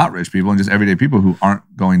of not rich people and just everyday people who aren't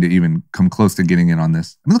going to even come close to getting in on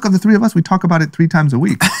this. I mean, look, of the 3 of us, we talk about it 3 times a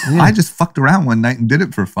week. I just fucked around one night and did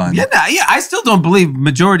it for fun. Yeah, I still don't believe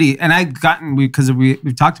majority, and because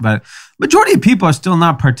we've talked about it, majority of people are still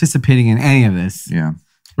not participating in any of this. Yeah.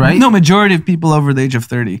 Right? No, majority of people over the age of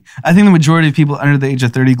 30. I think the majority of people under the age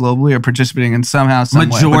of 30 globally are participating in somehow, some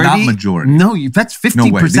way. But not majority. No, that's 50%.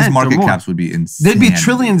 No way. These market caps would be insane. They'd be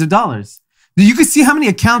trillions of dollars. You can see how many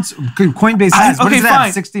accounts Coinbase has. What is that?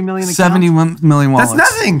 Fine. 60 million accounts? 71 million wallets.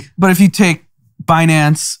 That's nothing. But if you take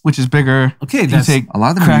Binance, which is bigger, that's take a lot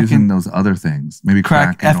of them are using those other things. Maybe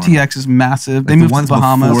Kraken. FTX is massive. They moved to the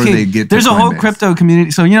Bahamas. There's a whole crypto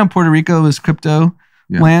community. So Puerto Rico is crypto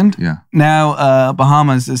land. Yeah. Now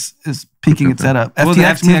Bahamas is peaking its head up.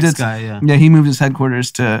 FTX moved its guy. He moved his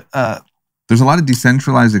headquarters to. There's a lot of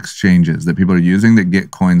decentralized exchanges that people are using that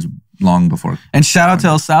get coins long before. And shout out to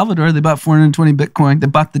El Salvador. They bought 420 Bitcoin. They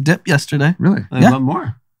bought the dip yesterday. Really? They bought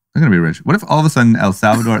more. They're gonna be rich. What if all of a sudden El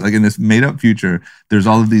Salvador, like in this made-up future, there's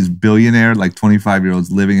all of these billionaire, like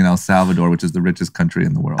 25-year-olds living in El Salvador, which is the richest country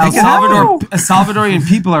in the world. Salvadorian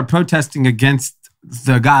people are protesting against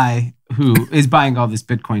the guy who is buying all this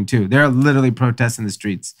Bitcoin too. They're literally protesting the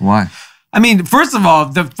streets. Why? I mean, first of all,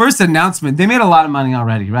 the first announcement, they made a lot of money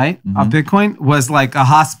already, right? Mm-hmm. Off Bitcoin was like a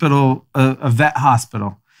hospital, a vet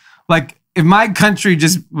hospital. Like if my country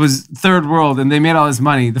just was third world and they made all this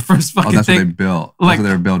money, the first fucking that's thing. what they built. Like, that's what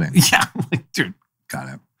they were building. Yeah. Like, dude.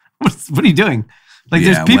 Got it. What are you doing? Like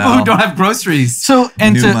there's people who don't have groceries. So,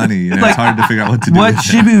 and new money. You know, it's hard to figure out what to do. What with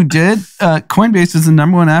Shibu did, Coinbase is the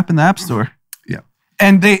 #1 app in the App Store. Yeah.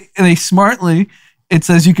 And they smartly, it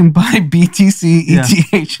says you can buy BTC,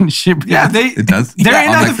 ETH, and Shibu. Yeah, it does. They're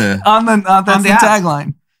in on the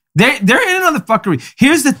tagline. They're in it on the fuckery.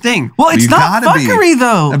 Here's the thing. Well, it's not fuckery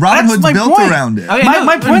though. Robinhood's built around it.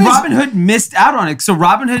 My point is Robinhood missed out on it. So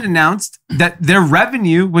Robinhood announced that their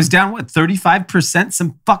revenue was down 35%,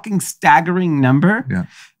 some fucking staggering number. Yeah.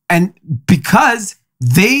 And because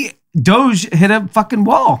Doge hit a fucking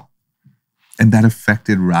wall. And that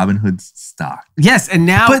affected Robinhood's stock. Yes, and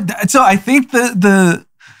now so I think the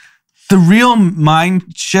real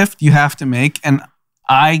mind shift you have to make, and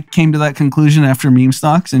I came to that conclusion after meme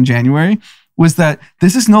stocks in January, was that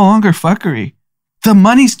this is no longer fuckery. The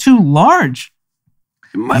money's too large.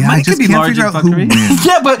 Money could be large in fuckery.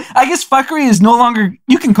 Yeah, but I guess fuckery is no longer,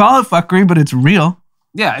 you can call it fuckery, but it's real.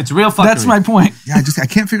 Yeah, it's real fuckery. That's my point. Yeah, I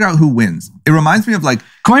can't figure out who wins. It reminds me of like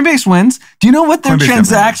Coinbase wins. Do you know what their Coinbase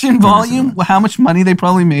transaction volume, how much money they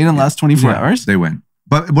probably made in the last 24 hours? They win.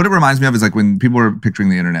 But what it reminds me of is like when people were picturing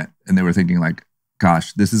the internet and they were thinking like,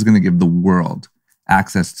 gosh, this is going to give the world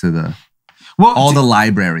access to all the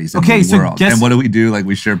libraries in the world. And what do? Like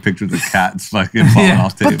we share pictures of cats fucking falling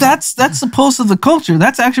off tables. But that's the pulse of the culture.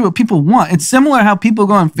 That's actually what people want. It's similar how people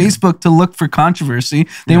go on Facebook to look for controversy.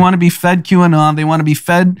 They want to be fed QAnon. They want to be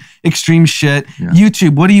fed extreme shit. Yeah.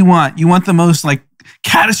 YouTube, what do you want? You want the most like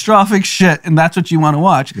catastrophic shit, and that's what you want to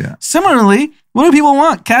watch. Yeah. Similarly, what do people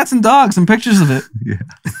want? Cats and dogs and pictures of it.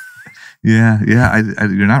 Yeah.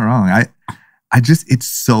 You're not wrong. I just, it's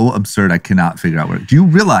so absurd. I cannot figure out do you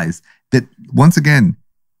realize that once again,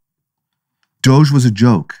 Doge was a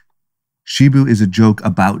joke. Shibu is a joke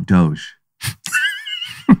about Doge.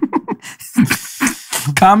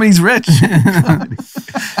 Comedy's rich.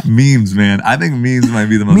 Memes, man. I think memes might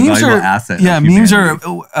be the most valuable asset. Yeah, memes are,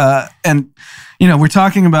 and you know, we're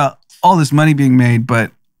talking about all this money being made,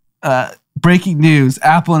 but breaking news,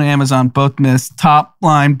 Apple and Amazon both missed top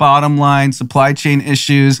line, bottom line, supply chain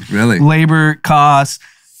issues, labor costs,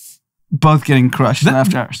 both getting crushed in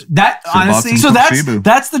after hours. That honestly, so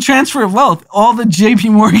that's the transfer of wealth. All the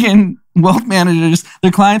JP Morgan wealth managers,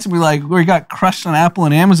 their clients will be like, we got crushed on Apple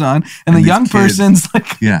and Amazon. And the young person's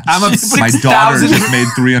like, my daughter just made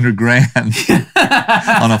 300 grand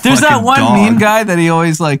on a There's that one meme guy that he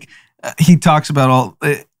always like, he talks about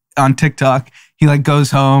on TikTok. He like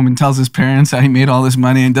goes home and tells his parents how he made all this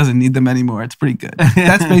money and doesn't need them anymore. It's pretty good.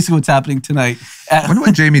 That's basically what's happening tonight. I wonder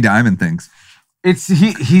what Jamie Dimon thinks.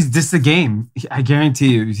 He's just a game. I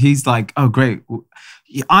guarantee you. He's like, oh great.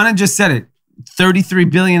 Anna just said it. 33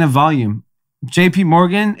 billion of volume. JP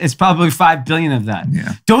Morgan is probably 5 billion of that.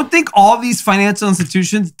 Yeah. Don't think all these financial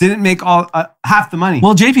institutions didn't make all half the money.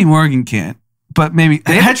 Well, JP Morgan can't, but maybe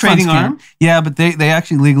they have a trading arm. Yeah, but they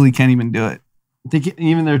actually legally can't even do it. They get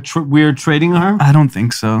even their weird trading arm? I don't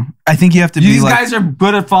think so. I think you have to be These guys are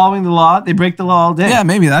good at following the law. They break the law all day. Yeah,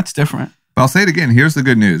 maybe that's different. But I'll say it again. Here's the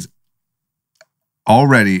good news.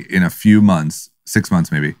 Already in a few months, 6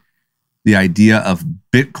 months maybe, the idea of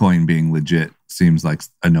Bitcoin being legit seems like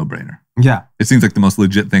a no-brainer. Yeah. It seems like the most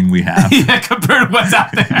legit thing we have. Yeah, compared to what's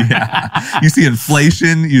out there. Yeah. You see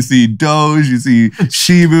inflation, you see Doge, you see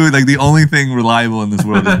Shibu. Like the only thing reliable in this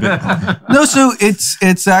world is Bitcoin. No, so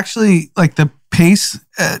it's actually like the pace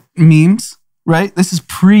memes, right? This is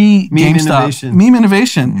pre-GameStop. Meme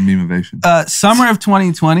innovation. Summer of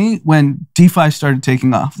 2020 when DeFi started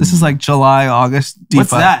taking off. This is like July, August, DeFi.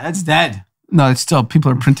 What's that? That's dead. No, it's still,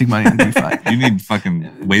 people are printing money on DeFi. You need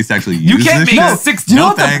fucking ways to actually use this. You can't make $6. Do you know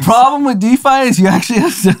what the problem with DeFi is? You actually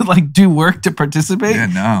have to like do work to participate. Yeah,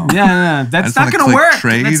 no. Yeah, that's not going to work.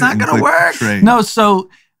 That's not going to work. Trade. No, so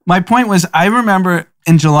my point was, I remember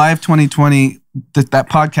in July of 2020, that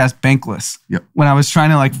podcast Bankless, when I was trying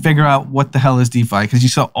to like figure out what the hell is DeFi, because you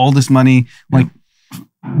saw all this money like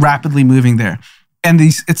rapidly moving there. And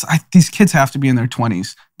these kids have to be in their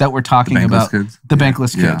 20s that we're talking about. Kids? The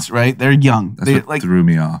Bankless kids, right? They're young. That's what like, threw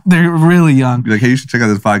me off. They're really young. You're like, hey, you should check out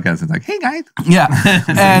this podcast. It's like, hey, guys. Yeah.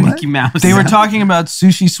 And they were talking about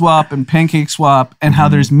Sushi Swap and Pancake Swap and how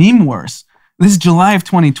there's meme wars. This is July of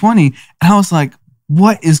 2020. And I was like,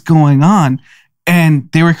 what is going on? And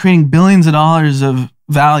they were creating billions of dollars of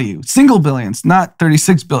value, single billions, not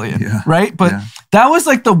 36 billion, right? But that was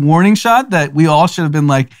like the warning shot that we all should have been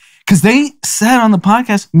like, because they said on the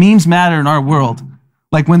podcast, memes matter in our world.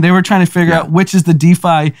 Like when they were trying to figure out which is the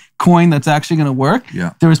DeFi coin that's actually going to work,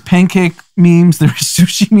 there was pancake memes, there were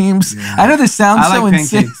sushi memes. I know this sounds so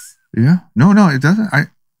insane. Yeah. No, it doesn't.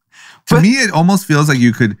 To me, it almost feels like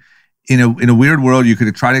you could, in a weird world, you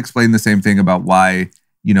could try to explain the same thing about why,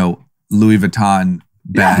 Louis Vuitton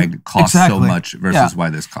bag costs so much versus why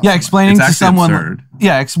this costs. Yeah, explaining so much. to someone. Absurd.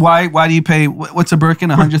 Yeah, why do you pay? What's a Birkin?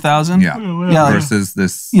 100,000. Yeah, versus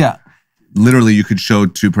this. Yeah, literally, you could show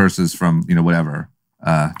two purses from whatever.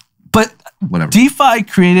 But whatever. DeFi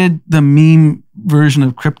created the meme version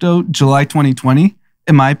of crypto July 2020,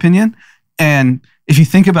 in my opinion. And if you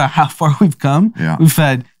think about how far we've come, we've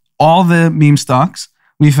had all the meme stocks,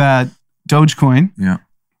 we've had Dogecoin,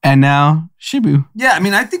 and now Shibu. Yeah, I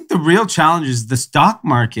mean, I think the real challenge is the stock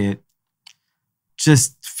market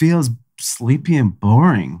just feels sleepy and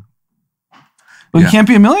boring. Well, you can't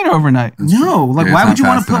be a millionaire overnight. No, like why would you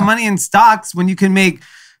want to put money in stocks when you can make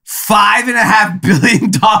 $5.5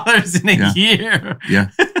 billion in a year? Yeah,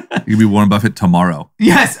 you could be Warren Buffett tomorrow.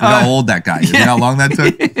 Yes, look how old that guy is. You know how long that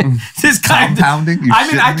took? This guy compounding.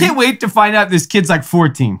 I can't wait to find out this kid's like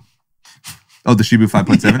 14. Oh, the Shibu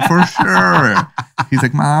 5.7 for sure. He's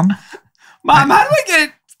like, Mom, how do I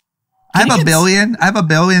get? I have $1 billion. I have $1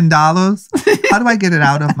 billion. How do I get it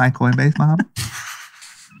out of my Coinbase, Mom?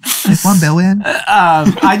 It's $1 billion.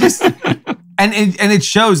 I just and it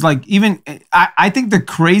shows like even I think the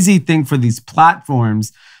crazy thing for these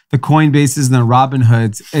platforms, the Coinbases and the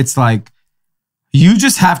Robinhoods, it's like you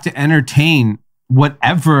just have to entertain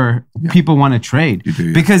whatever people want to trade. You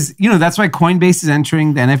do, because that's why Coinbase is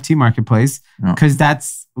entering the NFT marketplace, because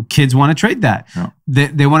that's kids want to trade that.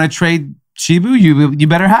 They want to trade Shibu, you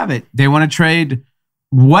better have it. They want to trade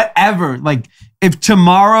whatever. Like if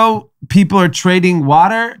tomorrow people are trading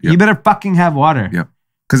water, you better fucking have water. Yep.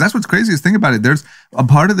 Because that's what's craziest thing about it. There's a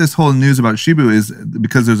part of this whole news about Shibu is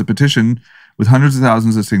because there's a petition with hundreds of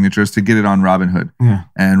thousands of signatures to get it on Robinhood. Yeah.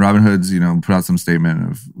 And Robinhood's, put out some statement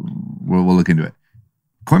of we'll look into it.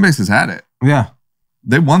 Coinbase has had it. Yeah.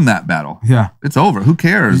 They won that battle. Yeah. It's over. Who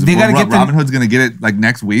cares? They gotta get Robinhood's going to get it like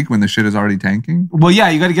next week when the shit is already tanking. Well, yeah,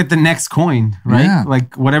 you got to get the next coin, right? Yeah.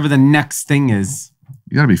 Like whatever the next thing is.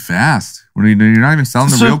 You got to be fast. You're not even selling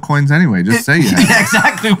the real coins anyway. Just say you have it.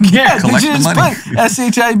 Exactly. Yeah, collect the money.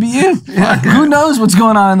 SHIBU. Yeah. Who knows what's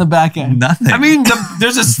going on in the back end? Nothing. I mean,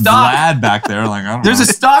 there's a stock. Vlad back there. Like, I don't know. There's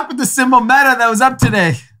a stock with the symbol Meta that was up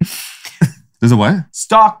today. There's a what?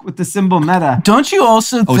 Stock with the symbol Meta. Don't you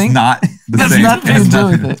also think... it's not the that's same. nothing to do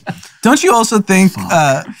with it. Don't you also think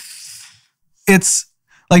it's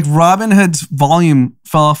like Robinhood's volume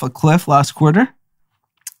fell off a cliff last quarter?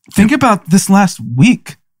 Think about this last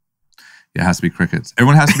week. It has to be crickets.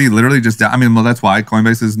 Everyone has to be literally just down. I mean, well, that's why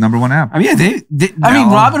Coinbase is number one app. I mean,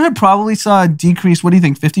 Robinhood probably saw a decrease. What do you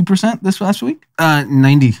think? 50% this last week?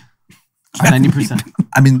 90%.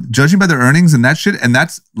 I mean, judging by their earnings and that shit, and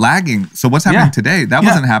that's lagging. So what's happening today? That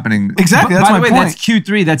wasn't happening. Exactly. That's by my the way, point. that's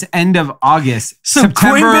Q3. That's end of August. So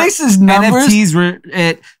September, Coinbase's numbers. NFTs were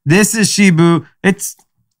it. This is Shibu.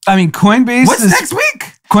 Coinbase. What's next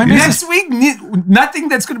week? Next week, nothing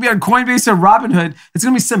that's going to be on Coinbase or Robinhood. It's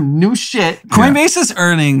going to be some new shit. Coinbase's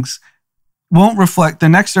earnings won't reflect, the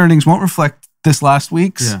next earnings won't reflect this last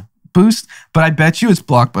week's boost, but I bet you it's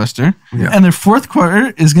blockbuster. Yeah. And their fourth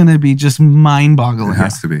quarter is going to be just mind-boggling. It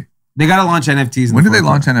has to be. They got to launch NFTs. When did they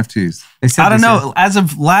launch NFTs? I don't know. As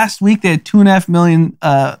of last week, they had 2.5 million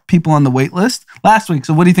people on the wait list last week.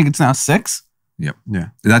 So what do you think? It's now 6? Yep. Yeah.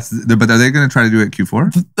 But are they going to try to do it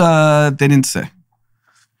Q4? They didn't say.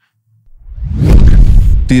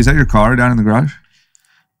 Dee, is that your car down in the garage?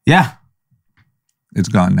 Yeah. It's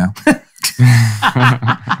gone now.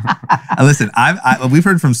 Listen, we've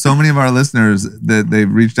heard from so many of our listeners that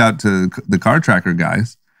they've reached out to the car tracker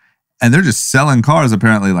guys, and they're just selling cars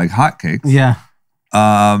apparently like hotcakes. Yeah.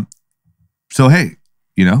 So hey,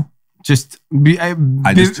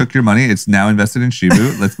 I just took your money. It's now invested in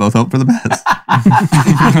Shibu. Let's both hope for the best.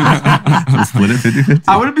 We'll split it 50-50.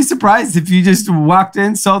 I wouldn't be surprised if you just walked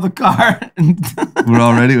in, saw the car.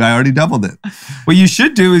 I already doubled it. What you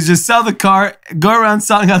should do is just sell the car, go around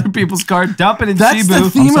selling other people's cars, dump it in Shibu. That's the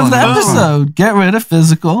theme of the episode. Get rid of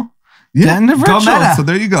physical. Get into virtual. So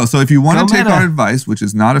there you go. So if you want to take our advice, which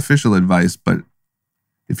is not official advice, but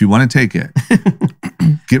if you want to take it,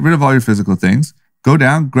 get rid of all your physical things. Go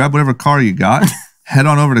down, grab whatever car you got, head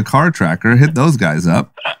on over to Car Tracker, hit those guys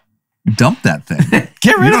up, dump that thing.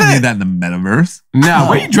 Get rid of it. You don't need that in the metaverse. No,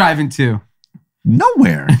 where are you driving to?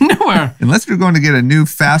 Nowhere. Nowhere. Unless you're going to get a new,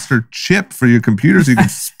 faster chip for your computer so you can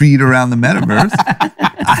speed around the metaverse.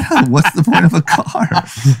 I don't know. What's the point of a car?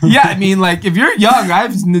 Yeah, I mean, like, if you're young,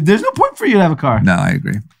 there's no point for you to have a car. No, I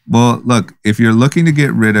agree. Well, look, if you're looking to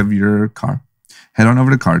get rid of your car, head on over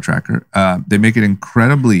to Car Tracker. They make it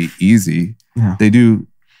incredibly easy. Yeah. They do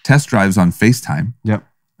test drives on FaceTime. Yep.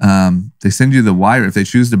 They send you the wire. If they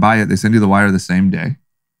choose to buy it, they send you the wire the same day.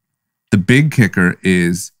 The big kicker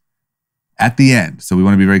is at the end. So we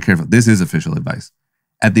want to be very careful. This is official advice.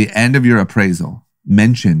 At the end of your appraisal,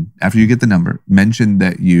 mention, after you get the number, mention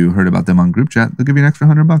that you heard about them on group chat. They'll give you an extra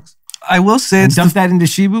 $100. I will say it's dump that into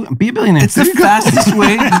Shibu and be a billionaire. It's the fastest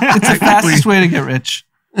way. It's the fastest way to get rich.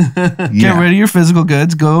 Get rid of your physical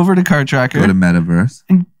goods. Go over to Car Tracker. Go to Metaverse.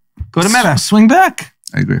 And go to Meta. Swing back.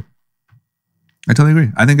 I agree. I totally agree.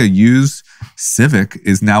 I think a used Civic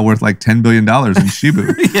is now worth like $10 billion in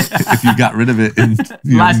Shibu if you got rid of it in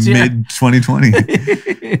mid 2020.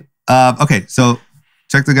 Okay, so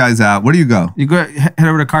check the guys out. Where do you go? You go head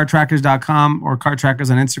over to cartrackers.com or Car Trackers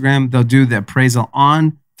on Instagram. They'll do the appraisal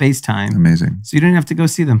on FaceTime. Amazing. So you don't even have to go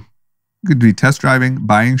see them. You could be test driving,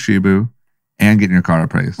 buying Shibu, and getting your car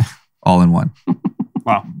appraised all in one.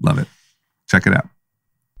 Wow. Love it. Check it out.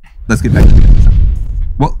 Let's get back to it.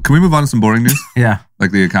 Well, can we move on to some boring news? Yeah.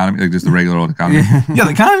 Like the economy, like just the regular old economy. Yeah,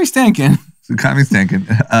 the economy's tanking. The economy's tanking.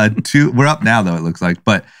 We're up now, though, it looks like.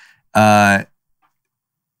 But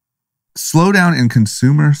slowdown in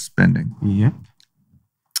consumer spending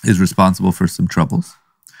is responsible for some troubles.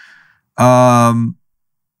 What's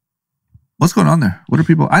going on there? What are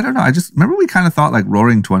people? I don't know. I just remember we kind of thought like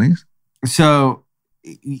roaring 20s. So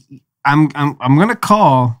I'm gonna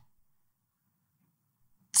call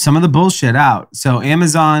some of the bullshit out. So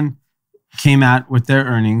Amazon came out with their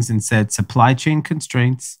earnings and said supply chain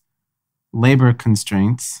constraints, labor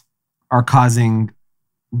constraints are causing,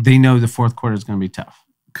 they know the fourth quarter is going to be tough.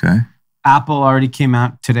 Okay. Apple already came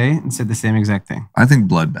out today and said the same exact thing. I think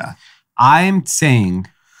bloodbath. I'm saying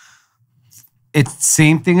it's the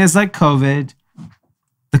same thing as like COVID.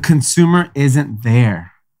 The consumer isn't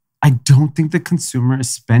there. I don't think the consumer is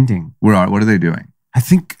spending. What are they doing? I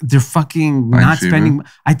think they're fucking not spending.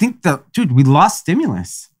 I think dude, we lost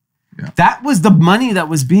stimulus. Yeah. That was the money that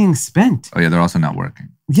was being spent. Oh yeah, they're also not working.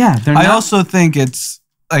 Yeah, they're not. I also think it's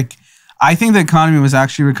like, I think the economy was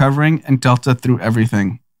actually recovering and Delta threw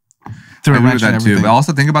everything. I agree with that too. But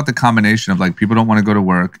also think about the combination of like people don't want to go to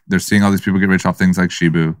work. They're seeing all these people get rich off things like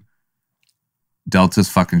Shibu. Delta's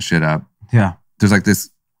fucking shit up. Yeah. There's like this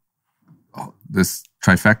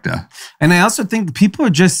trifecta. And I also think people are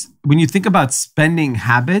just, when you think about spending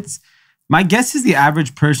habits, my guess is the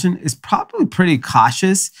average person is probably pretty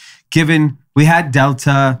cautious given we had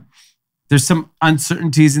Delta. There's some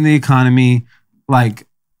uncertainties in the economy. Like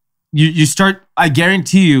you start, I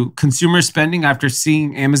guarantee you, consumer spending after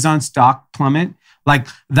seeing Amazon stock plummet, like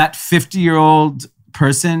that 50-year-old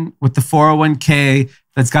person with the 401k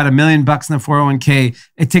that's got $1 million in the 401k,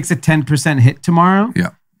 it takes a 10% hit tomorrow. Yeah.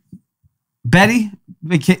 Betty,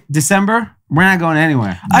 December, we're not going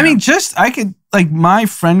anywhere. I mean, my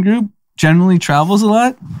friend group generally travels a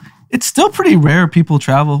lot. It's still pretty rare people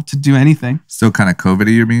travel to do anything. Still kind of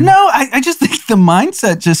COVID-y, you mean? No, I just think the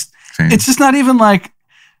mindset changed. It's just not even like,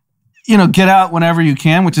 get out whenever you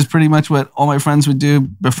can, which is pretty much what all my friends would do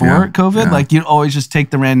before COVID. Yeah. Like you'd always just take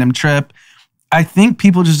the random trip. I think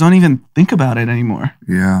people just don't even think about it anymore.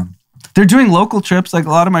 Yeah. They're doing local trips. Like a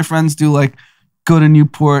lot of my friends do like go to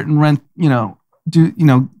Newport and rent,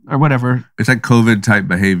 or whatever. It's like COVID type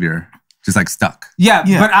behavior. Just like stuck. Yeah,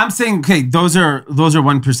 but I'm saying, okay, those are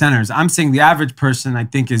 1%ers. I'm saying the average person, I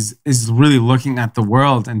think, is really looking at the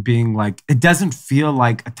world and being like, it doesn't feel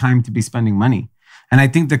like a time to be spending money. And I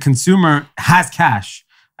think the consumer has cash.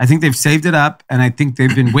 I think they've saved it up and I think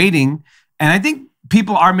they've been waiting. And I think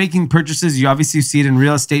people are making purchases. You obviously see it in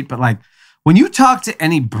real estate, but like when you talk to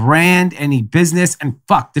any brand, any business, and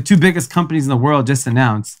the two biggest companies in the world just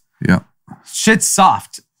announced, shit's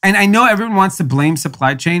soft. And I know everyone wants to blame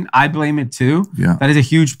supply chain. I blame it too. Yeah. That is a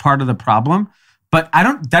huge part of the problem. But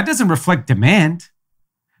that doesn't reflect demand.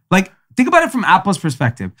 Like, think about it from Apple's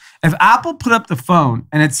perspective. If Apple put up the phone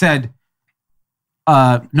and it said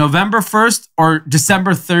November 1st or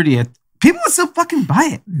December 30th, people would still fucking buy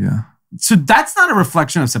it. Yeah. So that's not a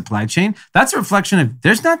reflection of supply chain. That's a reflection of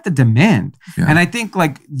there's not the demand. Yeah. And I think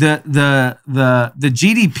like the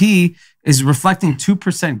GDP is reflecting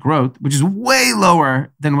 2% growth, which is way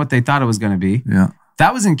lower than what they thought it was going to be. Yeah.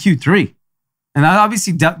 That was in Q3. And that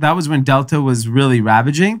obviously that was when Delta was really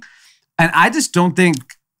ravaging. And I just don't think,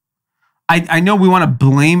 I know we want to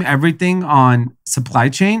blame everything on supply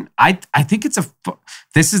chain. I think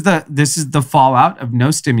this is the fallout of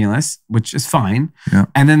no stimulus, which is fine. Yeah.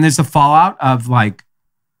 And then there's the fallout of like,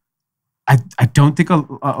 I don't think a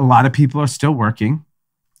lot of people are still working.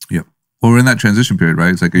 Yep. Well, we're in that transition period,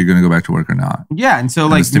 right? It's like, are you going to go back to work or not? Yeah. And so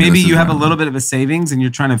like maybe you have a little bit of a savings and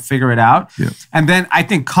you're trying to figure it out. Yeah. And then I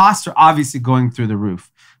think costs are obviously going through the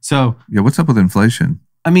roof. So yeah, what's up with inflation?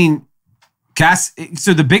 I mean, gas.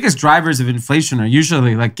 So the biggest drivers of inflation are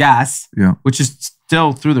usually like gas, which is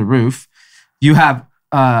still through the roof. You have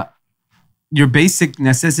your basic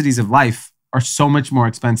necessities of life are so much more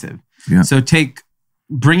expensive. Yeah. So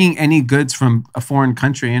bringing any goods from a foreign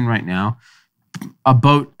country in right now,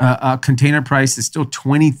 a container price is still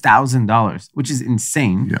 $20,000, which is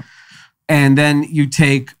insane. Yeah. And then you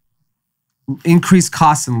take increased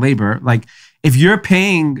costs in labor. Like if you're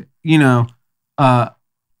paying,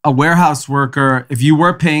 a warehouse worker, if you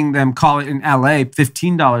were paying them, call it in LA,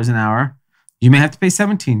 $15 an hour, you may have to pay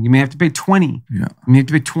 $17. You may have to pay $20. Yeah. You may have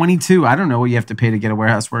to pay $22. I don't know what you have to pay to get a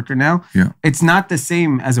warehouse worker now. Yeah. It's not the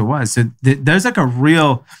same as it was. So there's like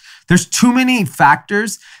there's too many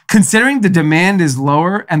factors. Considering the demand is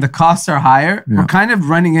lower and the costs are higher, we're kind of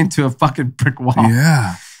running into a fucking brick wall.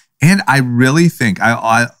 Yeah. And I really think,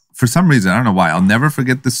 I for some reason, I don't know why, I'll never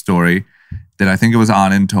forget the story that I think it was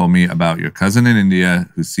Anand told me about your cousin in India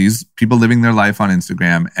who sees people living their life on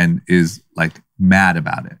Instagram and is like mad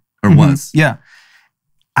about it, or was. Yeah.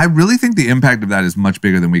 I really think the impact of that is much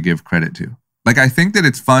bigger than we give credit to. Like, I think that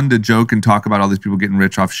it's fun to joke and talk about all these people getting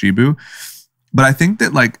rich off Shibu, but I think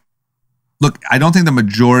that like, look, I don't think the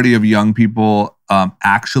majority of young people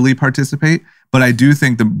actually participate, but I do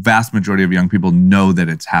think the vast majority of young people know that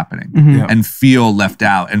it's happening and feel left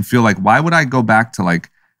out and feel like, why would I go back to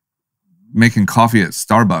like making coffee at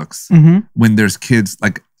Starbucks when there's kids?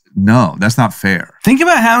 Like, no, that's not fair. Think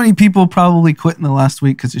about how many people probably quit in the last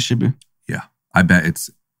week because of Shibu. Yeah, I bet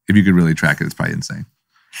if you could really track it, it's probably insane.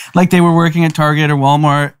 Like they were working at Target or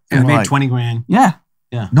Walmart and made 20 grand. Yeah.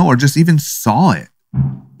 No, or just even saw it.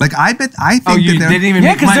 Like I think they didn't even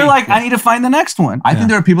make because money. they're like, I need to find the next one. I think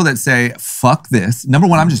there are people that say, fuck this. Number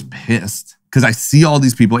one, I'm just pissed because I see all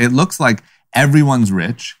these people. It looks like everyone's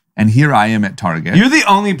rich. And here I am at Target. You're the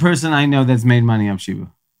only person I know that's made money off Shibu.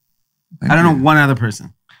 I don't know one other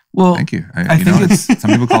person. Well, thank you. I think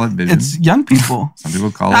some people call it vision. It's young people. Some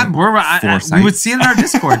people call it foresight. We would see it in our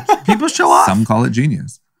Discord. People show off. Some call it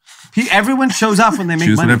genius. Everyone shows off when they make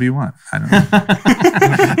Choose money. whatever you want. I don't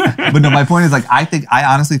know. But no, my point is like, I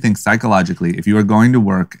honestly think psychologically, if you are going to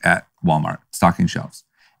work at Walmart, stocking shelves,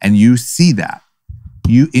 and you see that,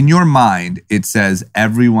 in your mind, it says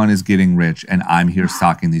everyone is getting rich and I'm here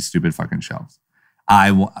stocking these stupid fucking shelves.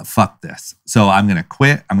 Fuck this. So I'm going to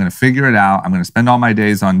quit. I'm going to figure it out. I'm going to spend all my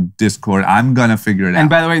days on Discord. I'm going to figure it out. And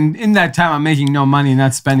by the way, in that time, I'm making no money,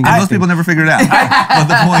 not spending anything. Most people never figure it out. But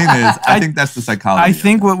the point is, I think that's the psychology. I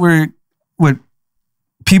think what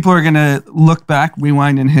people are going to look back,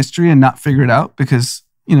 rewind in history and not figure it out because,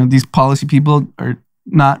 these policy people are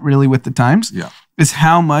not really with the times. Yeah. Is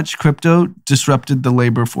how much crypto disrupted the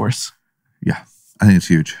labor force. Yeah, I think it's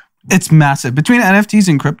huge. It's massive. Between NFTs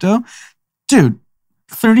and crypto, dude,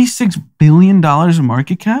 $36 billion of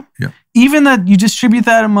market cap. Yeah. Even that you distribute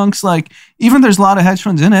that amongst even there's a lot of hedge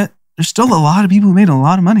funds in it, there's still a lot of people who made a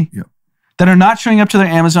lot of money that are not showing up to their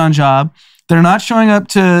Amazon job. They're not showing up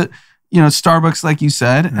to, Starbucks, like you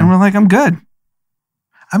said. And we're like, I'm good.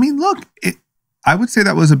 I mean, look, I would say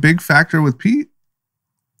that was a big factor with Pete.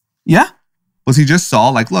 Yeah. Was he just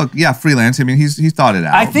saw freelance? I mean, he thought it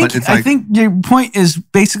out. I think your point is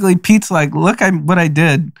basically Pete's like, look, what I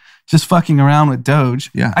did, just fucking around with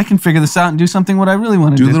Doge. Yeah, I can figure this out and do something what I really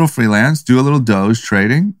want to do. Do a little freelance, do a little Doge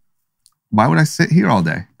trading. Why would I sit here all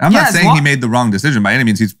day? I'm not saying he made the wrong decision by any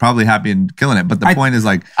means. He's probably happy and killing it. But the point is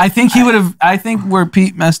like, I think he would have. I think where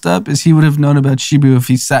Pete messed up is he would have known about Shibu if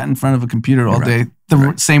he sat in front of a computer all day.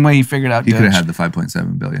 The same way he figured out. He Doge. could have had the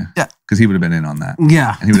 5.7 billion. Yeah, because he would have been in on that.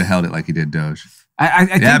 Yeah, and he would have held it like he did Doge. I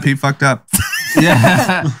think Pete fucked up.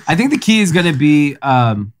 Yeah, I think the key is going to be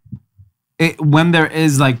when there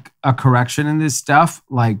is like a correction in this stuff.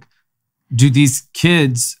 Like, do these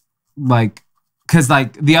kids because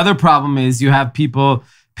the other problem is you have people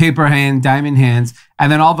paper hand, diamond hands, and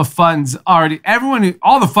then all the funds all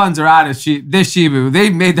the funds are out of this Shibu. They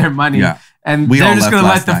made their money. Yeah. And they're just going to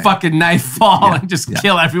let the fucking knife fall and just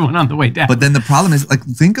kill everyone on the way down. But then the problem is,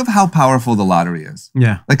 think of how powerful the lottery is.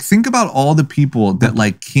 Yeah. Think about all the people that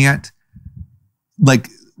can't,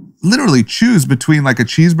 literally choose between a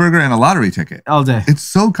cheeseburger and a lottery ticket. All day. It's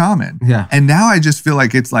so common. Yeah. And now I just feel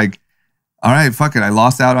like it's all right, fuck it. I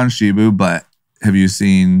lost out on Shibu, but have you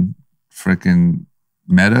seen freaking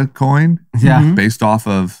meta coin Yeah. based off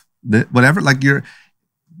of whatever. Like you're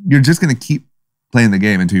just going to keep playing the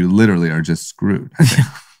game until you literally are just screwed. I think.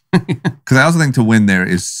 Because I also think to win there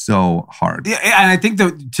is so hard. Yeah, and I think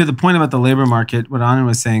that to the point about the labor market, what Anand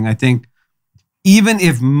was saying, I think even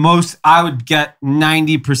if I would get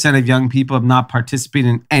 90% of young people have not participated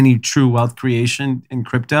in any true wealth creation in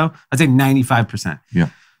crypto, I'd say 95%. Yeah.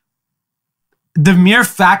 The mere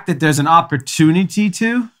fact that there's an opportunity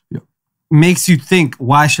to makes you think,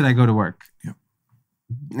 why should I go to work? Yeah.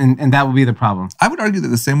 And that would be the problem. I would argue that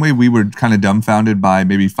the same way we were kind of dumbfounded by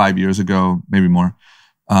maybe 5 years ago, maybe more,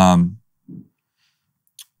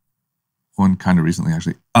 one kind of recently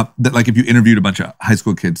actually, that like if you interviewed a bunch of high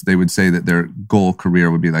school kids, they would say that their goal career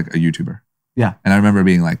would be like a YouTuber. Yeah. And I remember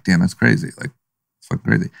being like, damn, that's crazy. Like, it's fucking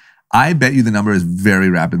crazy. I bet you the number is very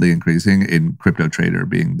rapidly increasing in crypto trader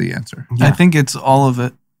being the answer. Yeah. I think it's all of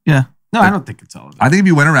it. Yeah. No, I don't think it's all of it. I think if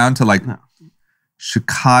you went around to like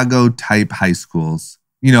Chicago type high schools,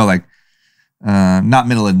 you know, like not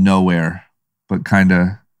middle of nowhere, but kind of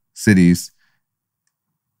cities,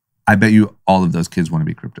 I bet you all of those kids want to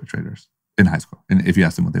be crypto traders in high school. And if you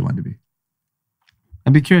ask them what they want to be.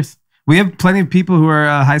 I'd be curious. We have plenty of people who are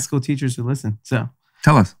high school teachers who listen. So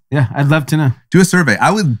tell us. Yeah, I'd love to know. Do a survey.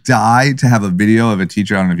 I would die to have a video of a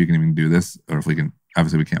teacher. I don't know if you can even do this or if we can.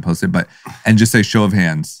 Obviously, we can't post it, but and just say show of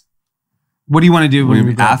hands. What do you want to do?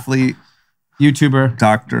 When athlete, YouTuber,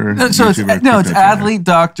 doctor. So YouTuber, it's athlete,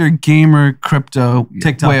 doctor, gamer, crypto,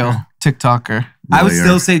 TikToker. whale, TikToker. I would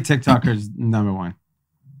still say TikToker is number one.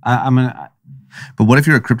 I'm gonna. But what if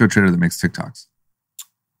you're a crypto trader that makes TikToks?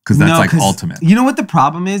 Because that's like ultimate. You know what the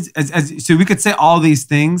problem is? So we could say all these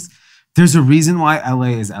things. There's a reason why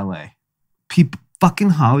LA is LA.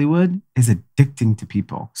 Fucking Hollywood is addicting to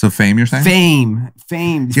people. So fame, you're saying?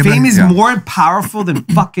 Fame is more powerful than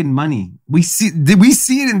fucking money. We see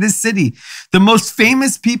it in this city. The most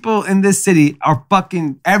famous people in this city are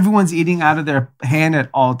everyone's eating out of their hand at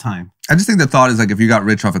all times. I just think the thought is like if you got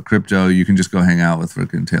rich off of crypto, you can just go hang out with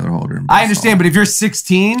freaking Taylor Holder. I understand, but if you're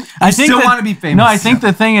 16, you still want to be famous. No, I think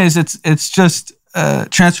the thing is it's just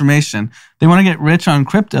transformation. They want to get rich on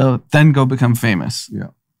crypto, then go become famous. Yeah.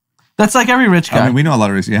 That's like every rich guy. I mean, we know a lot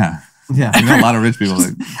of rich, yeah. We know a lot of rich people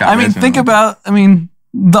that got rich. Think about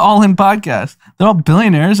the All In podcast. They're all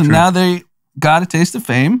billionaires, and now they got a taste of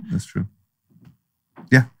fame. That's true.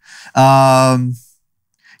 Yeah.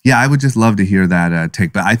 Yeah, I would just love to hear that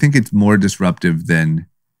take, but I think it's more disruptive than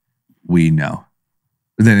we know,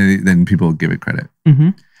 than people give it credit.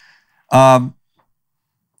 Mm-hmm.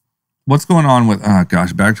 What's going on with, back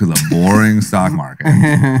to the boring stock market.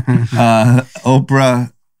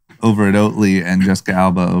 Oprah over at Oatly and Jessica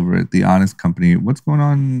Alba over at The Honest Company. What's going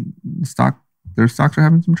on? Their stocks are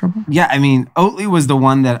having some trouble? Yeah, I mean, Oatly was the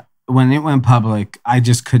one that when it went public, I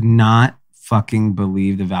just could not fucking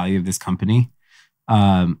believe the value of this company.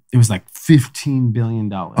 It was like $15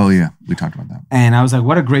 billion. Oh, yeah. We talked about that. And I was like,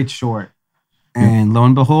 what a great short. And lo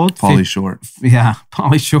and behold, Pauly Short. Yeah,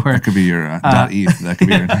 Pauly Short. That could be your .eth. That could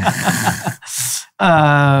be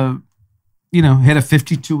your hit a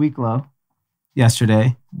 52-week low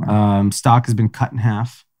yesterday. Wow. Stock has been cut in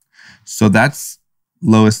half. So that's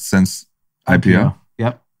lowest since IPO.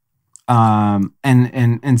 Yep.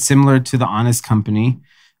 And similar to the Honest Company,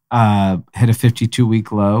 hit a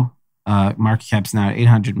 52-week low. Market cap's now at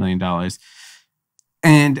 $800 million.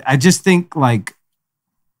 And I just think like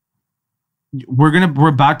we're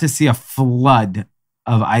about to see a flood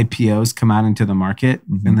of IPOs come out into the market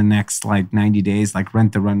in the next like 90 days, like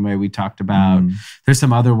Rent the Runway we talked about. There's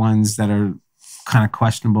some other ones that are kind of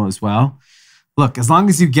questionable as well. Look, as long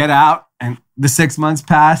as you get out and the 6 months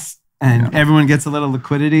pass and everyone gets a little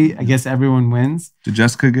liquidity, I guess everyone wins. Did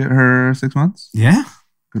Jessica get her 6 months? Yeah.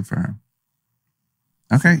 Good for her.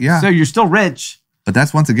 Okay, yeah. So you're still rich. But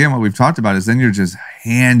that's once again what we've talked about is then you're just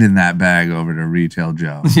handing that bag over to Retail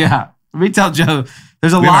Joe. Yeah. Retail Joe.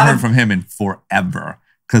 There's we haven't heard from him in forever.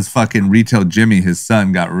 Because fucking Retail Jimmy, his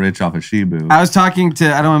son, got rich off of Shibu. I was talking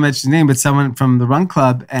to, I don't want to mention his name, but someone from the Run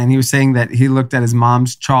Club, and he was saying that he looked at his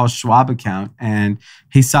mom's Charles Schwab account and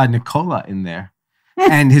he saw Nicola in there.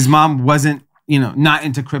 And his mom wasn't, not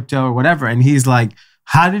into crypto or whatever. And he's like,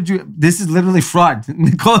 this is literally fraud.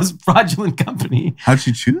 Nicola's fraudulent company. How'd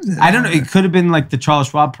she choose it? I don't know. It could have been like the Charles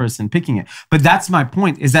Schwab person picking it. But that's my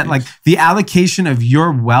point, is that like the allocation of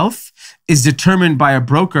your wealth is determined by a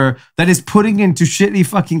broker that is putting into shitty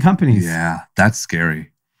fucking companies. Yeah, that's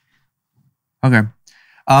scary. Okay.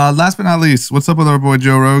 Last but not least, what's up with our boy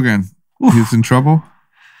Joe Rogan? He's in trouble?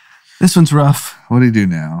 This one's rough. What do he do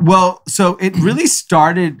now? Well, so it really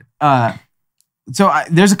started...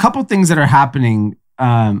 there's a couple things that are happening.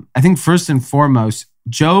 I think first and foremost,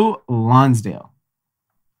 Joe Lonsdale,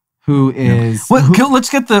 who is let's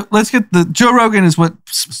get the Joe Rogan is what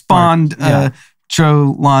spawned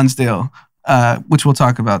Joe Lonsdale, which we'll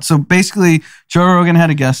talk about. So basically, Joe Rogan had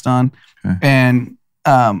a guest on, and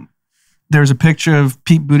there's a picture of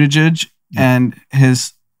Pete Buttigieg and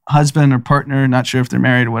his husband or partner, not sure if they're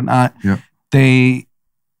married or whatnot. Yep.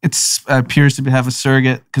 It appears to have a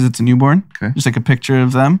surrogate because it's a newborn. Okay. Just like a picture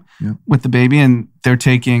of them with the baby, and they're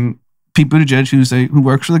taking Pete Buttigieg, who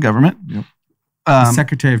works for the government. Yep.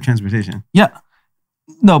 Secretary of Transportation. Yeah.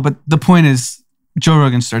 No, but the point is, Joe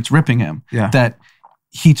Rogan starts ripping him that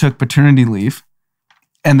he took paternity leave,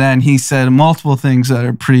 and then he said multiple things that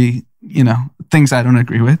are pretty, things I don't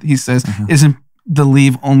agree with. He says, isn't the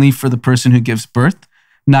leave only for the person who gives birth?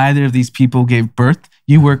 Neither of these people gave birth.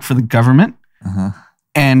 You work for the government,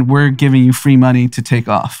 and we're giving you free money to take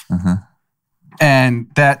off. And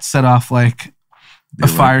that set off like a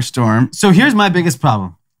firestorm. So here's my biggest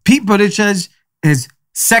problem. Pete Buttigieg is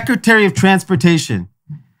Secretary of Transportation.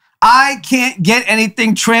 I can't get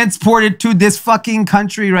anything transported to this fucking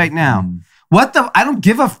country right now. I don't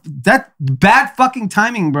give that bad fucking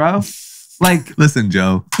timing, bro. Like, listen,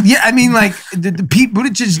 Joe. Yeah, I mean, like, the Pete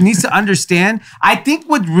Buttigieg needs to understand. I think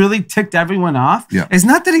what really ticked everyone off is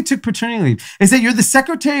not that he took paternity leave. Is that you're the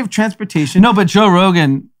Secretary of Transportation. No, but Joe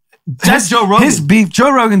Rogan. That's Joe Rogan. His beef.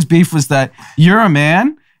 Joe Rogan's beef was that you're a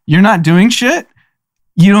man. You're not doing shit.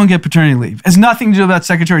 You don't get paternity leave. It has nothing to do about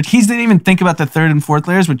secretary. He didn't even think about the third and fourth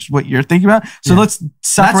layers, which is what you're thinking about. So let's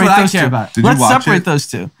separate those two. Let's separate those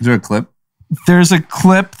two. Is there a clip? There's a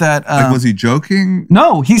clip that... was he joking?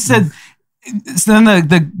 No, he said... So then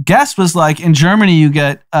the guest was like, in Germany, you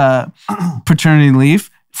get paternity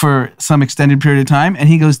leave for some extended period of time. And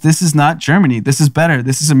he goes, this is not Germany. This is better.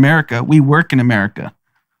 This is America. We work in America.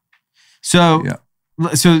 So...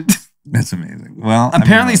 That's amazing. Well,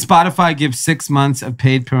 apparently Spotify gives 6 months of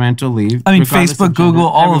paid parental leave. I mean, Facebook, Google,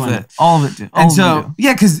 all of it. And so,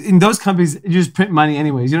 because in those companies, you just print money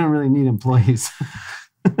anyways. You don't really need employees.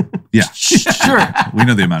 Yeah. Sure. We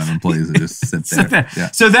know the amount of employees that just sit there. Yeah.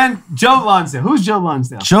 So then Joe Lonsdale. Who's Joe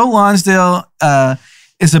Lonsdale? Joe Lonsdale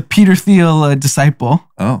is a Peter Thiel disciple.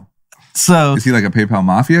 Oh. So is he like a PayPal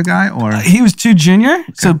Mafia guy, or he was too junior?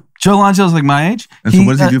 Okay. So Joe Lonsdale is like my age. And so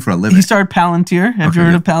what does he do for a living? He started Palantir. Have you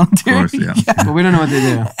heard of Palantir? Of course, yeah. But we don't know what they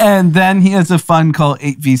do. And then he has a fund called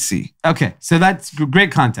 8VC. Okay, so that's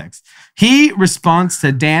great context. He responds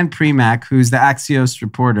to Dan Premack, who's the Axios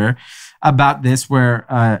reporter, about this,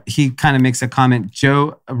 where he kind of makes a comment.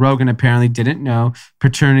 Joe Rogan apparently didn't know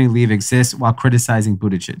paternity leave exists while criticizing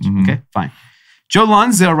Buttigieg. Okay, fine. Joe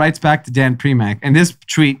Lonsdale writes back to Dan Premack, and this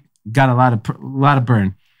tweet got a lot of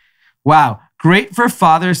burn. Wow, great for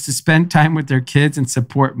fathers to spend time with their kids and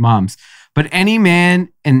support moms. But any man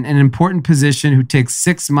in an important position who takes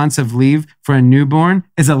 6 months of leave for a newborn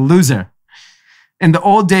is a loser. In the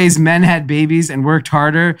old days, men had babies and worked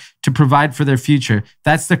harder to provide for their future.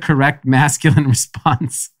 That's the correct masculine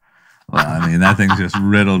response. Well, I mean, that thing's just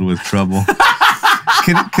riddled with trouble.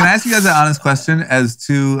 Can I ask you guys an honest question as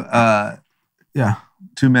to...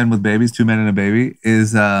 two men with babies, two men and a baby,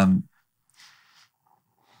 is why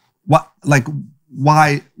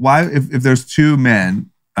if there's two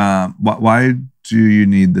men, why do you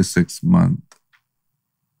need the 6 month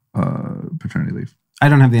paternity leave? I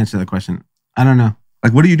don't have the answer to that question. I don't know.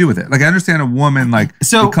 Like, what do you do with it? Like, I understand a woman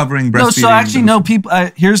recovering breastfeeding. No, so actually, no, people.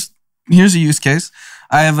 Here's a use case.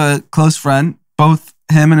 I have a close friend. Both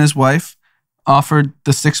him and his wife offered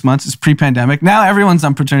the 6 months. It's pre-pandemic. Now everyone's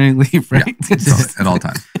on paternity leave, right? Yeah, at all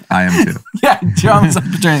times. I am too. Yeah, John's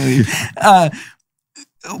on paternity leave.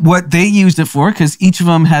 What they used it for, because each of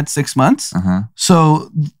them had 6 months.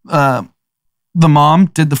 So the mom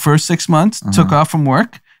did the first 6 months, took off from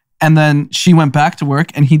work, and then she went back to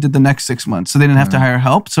work, and he did the next 6 months. So they didn't have to hire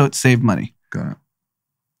help, so it saved money. Got it.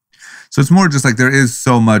 So it's more just like there is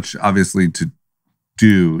so much, obviously, to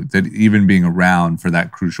do that even being around for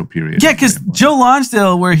that crucial period. Yeah, because Joe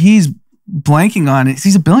Lonsdale, where he's blanking on it,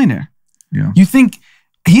 he's a billionaire. Yeah. You think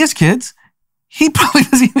he has kids? He probably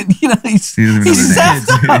doesn't even, he's staffed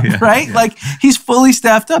up, right? Yeah. Like, he's fully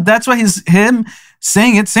staffed up. That's why him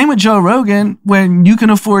saying it. Same with Joe Rogan, when you can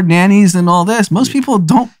afford nannies and all this. Most people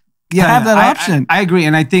don't have that option. I agree.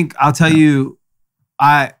 And I think, I'll tell you,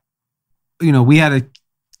 we had a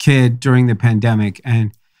kid during the pandemic,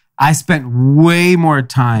 and I spent way more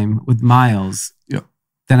time with Miles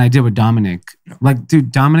than I did with Dominic. Like,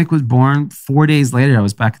 dude, Dominic was born 4 days later. I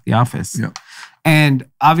was back at the office. And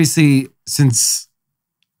obviously, since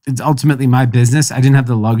it's ultimately my business, I didn't have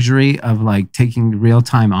the luxury of like taking real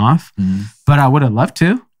time off, but I would have loved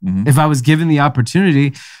to. if I was given the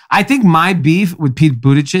opportunity. I think my beef with Pete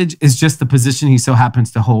Buttigieg is just the position he so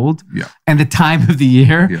happens to hold. Yeah. And the time of the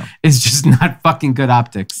year is just not fucking good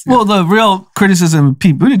optics. Well, the real criticism of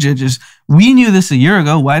Pete Buttigieg is, we knew this a year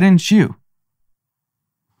ago. Why didn't you?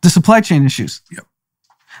 The supply chain issues. Yep.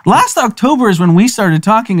 Last October is when we started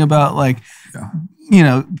talking about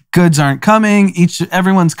goods aren't coming.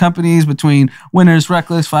 Everyone's companies between Winners,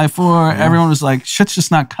 Reckless, 5-4, everyone was like, shit's just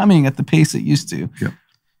not coming at the pace it used to. Yep.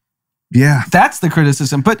 Yeah. That's the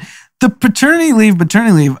criticism. But the paternity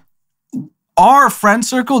leave, our friend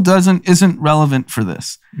circle isn't relevant for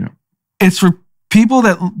this. Yeah. It's for people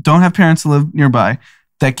that don't have parents to live nearby,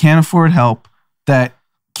 that can't afford help, that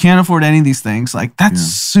can't afford any of these things. Like, that's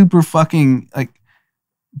super fucking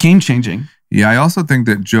game changing. Yeah, I also think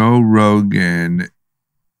that Joe Rogan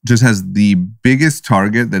just has the biggest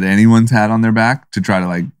target that anyone's had on their back to try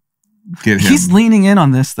to get him. He's leaning in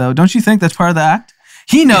on this though. Don't you think that's part of the act?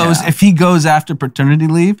 He knows if he goes after paternity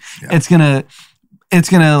leave, it's gonna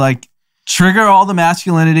trigger all the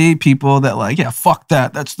masculinity people that fuck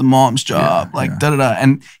that. That's the mom's job. Da-da-da.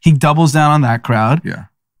 And he doubles down on that crowd. Yeah.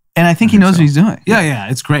 And I think he knows what he's doing. Yeah,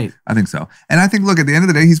 it's great. I think so. And I think, look, at the end of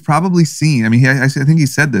the day, he's probably seen, I think he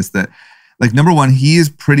said this, that number one, he is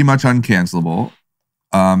pretty much uncancelable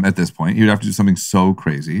at this point. He would have to do something so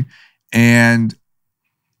crazy. And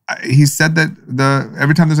he said that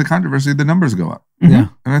every time there's a controversy, the numbers go up. Yeah.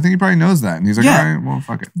 And I think he probably knows that. And he's like, all right, well,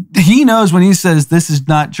 fuck it. He knows when he says, this is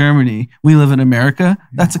not Germany, we live in America,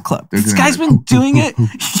 that's a club. This guy's been doing it.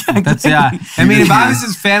 That's, I mean, if I was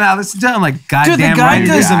his fan, I'd listen to him like, goddamn right, it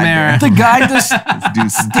is America. The guy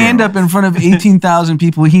does stand up in front of 18,000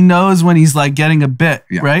 people. He knows when he's getting a bit,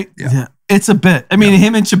 right? Yeah. It's a bit. I mean,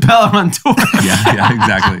 him and Chappelle are on tour. Yeah,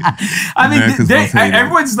 exactly. I mean,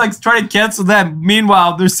 everyone's trying to cancel them.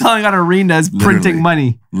 Meanwhile, they're selling out arenas, printing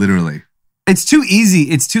money. Literally. It's too easy.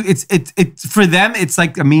 It's for them. It's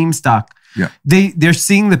like a meme stock. Yeah. They're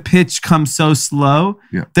seeing the pitch come so slow.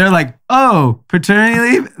 Yeah. They're like, oh, paternity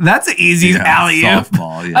leave? That's an easy alley-oop.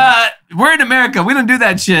 Softball, yeah. We're in America. We don't do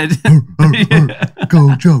that shit.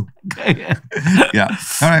 Go, Joe. Yeah.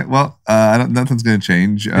 All right. Well, nothing's going to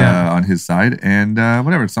change on his side. And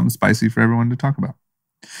whatever. It's something spicy for everyone to talk about.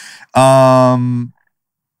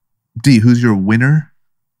 D, who's your winner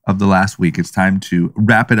of the last week? It's time to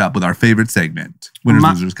wrap it up with our favorite segment, Winners,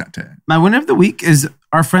 Losers, Cut. My winner of the week is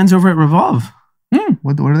our friends over at Revolve.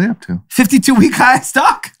 What are they up to? 52-week high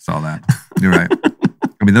stock. Saw that. You're right.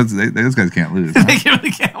 I mean, those guys can't lose. Huh? They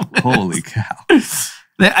really can't lose. Holy cow.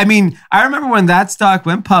 I remember when that stock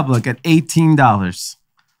went public at $18.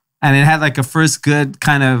 And it had a first good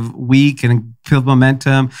kind of week and built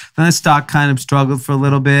momentum. Then the stock kind of struggled for a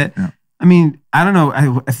little bit. Yeah. I mean, I don't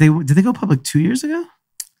know. Did they go public 2 years ago?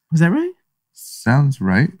 Was that right? Sounds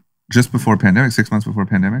right. Just before pandemic, 6 months before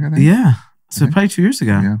pandemic, I think. Yeah. So probably 2 years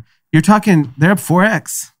ago. Yeah. You're talking, they're up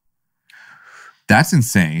 4x. That's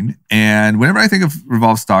insane. And whenever I think of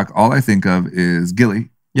Revolve stock, all I think of is Gilly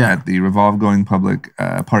at the Revolve going public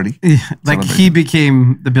party. Yeah. He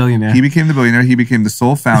became the billionaire. He became the billionaire. He became the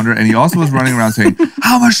sole founder. And he also was running around saying,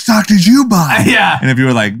 how much stock did you buy? Yeah. And if you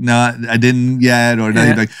were like, no, I didn't yet, or no,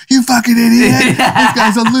 he'd be like, you fucking idiot. This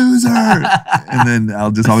guy's a loser. And then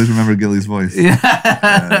I'll just always remember Gilly's voice.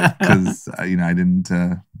 Yeah. Because, I didn't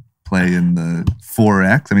play in the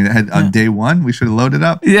 4X. I mean, on day one, we should have loaded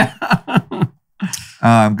up. Yeah.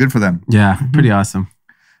 Good for them. Yeah. Pretty awesome.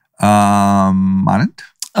 On it?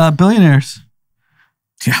 Billionaires.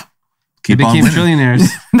 Yeah. They became trillionaires.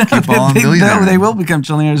 They will become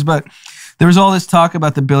trillionaires, but there was all this talk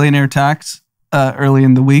about the billionaire tax early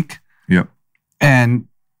in the week. Yep. And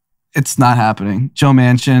it's not happening. Joe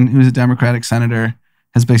Manchin, who's a Democratic senator,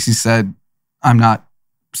 has basically said, I'm not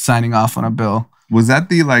signing off on a bill. Was that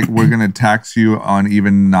the we're going to tax you on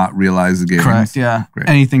even not realized gains? Correct, yeah. Great.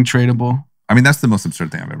 Anything tradable. I mean, that's the most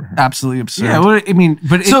absurd thing I've ever heard. Absolutely absurd. Yeah, well, I mean,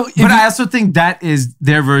 but I also think that is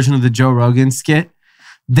their version of the Joe Rogan skit.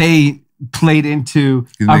 They played into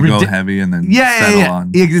they go heavy and then settle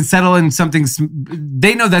on. Yeah, settle in something.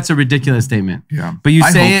 They know that's a ridiculous statement. Yeah, but you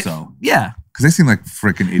I say hope it. So. Yeah, because they seem like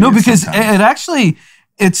freaking idiots. No, because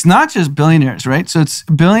it's not just billionaires, right? So it's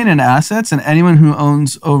 $1 billion in assets, and anyone who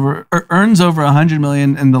earns over $100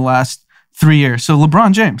 million in the last 3 years. So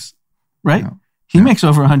LeBron James, right? Yeah. He makes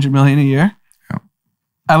over $100 million a year. Yeah.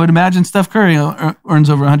 I would imagine Steph Curry earns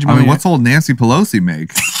over $100 million. I mean, what's old Nancy Pelosi make?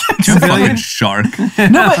 $2 billion? Shark. No,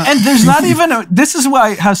 but and there's not even this is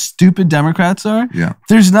how stupid Democrats are. Yeah.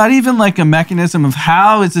 There's not even a mechanism of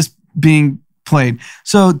how is this being played.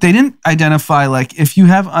 So they didn't identify like if you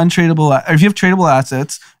have tradable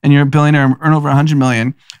assets and you're a billionaire and earn over 100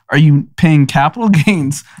 million, are you paying capital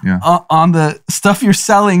gains on the stuff you're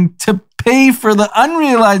selling to pay for the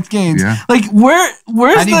unrealized gains? Yeah. Like where's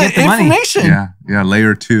the information? Money? Yeah.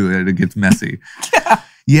 Layer 2, it gets messy.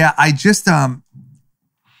 Yeah. I just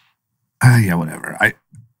whatever.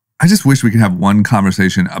 I just wish we could have one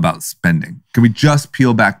conversation about spending. Can we just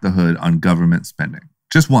peel back the hood on government spending?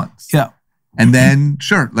 Just once. Yeah. And then,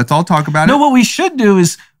 sure, let's all talk about it. No, what we should do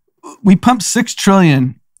is we pumped $6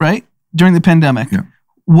 trillion, right? During the pandemic. Yeah.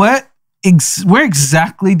 Where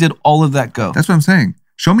exactly did all of that go? That's what I'm saying.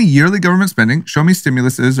 Show me yearly government spending. Show me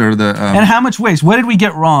stimuluses or the... and how much waste? What did we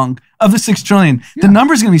get wrong of the $6 trillion? Yeah. The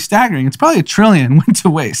number's going to be staggering. It's probably $1 trillion went to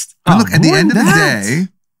waste. But look, at the end of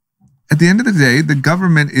the day, the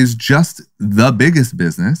government is just the biggest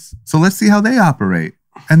business. So let's see how they operate.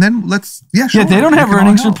 And then sure. They don't have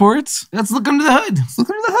earnings reports. Let's look under the hood. Let's look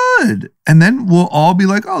under the hood. And then we'll all be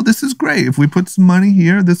like, oh, this is great. If we put some money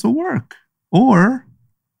here, this will work. Or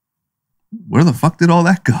where the fuck did all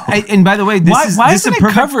that go? And by the way, why isn't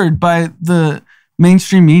it covered by the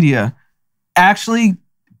mainstream media? Actually,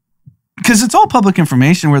 because it's all public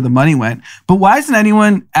information where the money went. But why isn't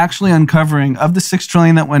anyone actually uncovering of the $6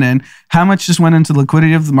 trillion that went in, how much just went into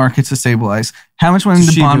liquidity of the markets to stabilize? How much went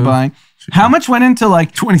into bond buying? How much went into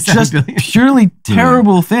like 27 billion purely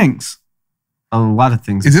terrible things? A lot of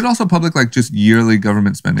things. Is it also public, like just yearly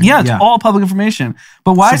government spending? Yeah, it's all public information.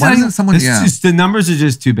 But why isn't someone? Just the numbers are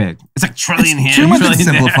just too big. It's like trillion here. Too much to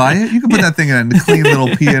simplify it. You can put that thing in a clean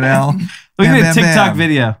little P&L. Look at a TikTok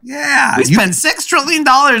video. Yeah. We spent $6 trillion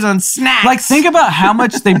on snacks. Like, think about how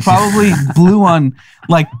much they probably blew on,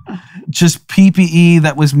 like, just PPE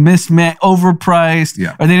that was overpriced,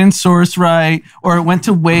 or they didn't source right, or it went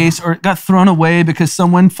to waste, or it got thrown away because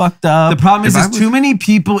someone fucked up. The problem is too many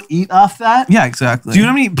people eat off that. Yeah, exactly. Do you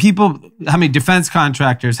know how many defense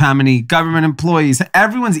contractors, how many government employees?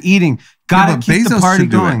 Everyone's eating. Gotta keep the party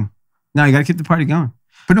going. No, you gotta keep the party going.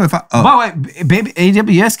 But no, baby,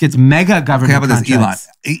 AWS gets mega government contracts. How about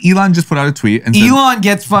this, Elon just put out a tweet and Elon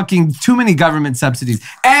gets fucking too many government subsidies.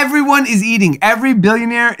 Everyone is eating. Every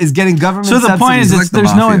billionaire is getting government subsidies. So the point is,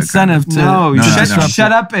 there's no incentive to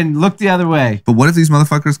shut up and look the other way. But what if these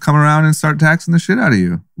motherfuckers come around and start taxing the shit out of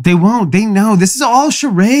you? They won't. They know. This is all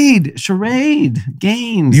charade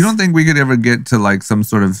games. You don't think we could ever get to like some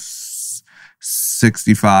sort of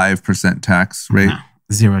 65% tax rate? No.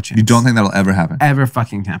 Zero chance. You don't think that'll ever happen? Ever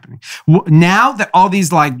fucking happening. Now that all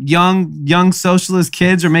these like young socialist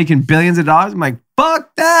kids are making billions of dollars, I'm like,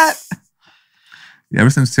 fuck that. Yeah, ever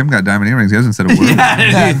since Tim got diamond earrings, he hasn't said a word.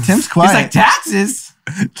 Yeah, Tim's quiet. He's like, taxes?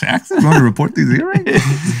 Taxes? You want to report these earrings?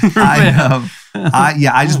 What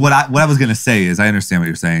I was going to say is I understand what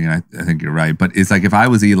you're saying, and I think you're right. But it's like if I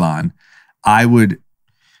was Elon, I would...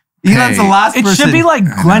 Elon's the last person. It should be like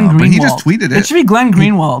Glenn Greenwald. But he just tweeted it. It should be Glenn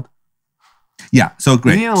Greenwald. Yeah, so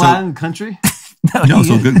great. Is he allowed in the country?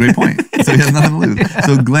 Great point. So he has nothing to lose.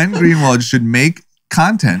 So Glenn Greenwald should make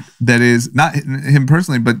content that is not him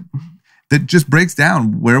personally, but that just breaks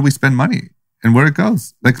down where we spend money and where it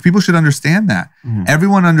goes. Like people should understand that. Mm-hmm.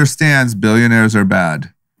 Everyone understands billionaires are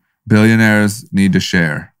bad. Billionaires need to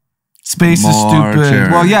share. Space is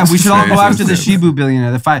stupid. Well, yeah, we should all go after the Shibu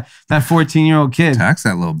billionaire, that 14-year-old kid. Tax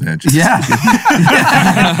that little bitch. Yeah.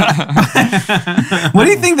 What do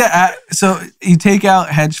you think that? So you take out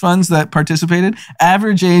hedge funds that participated.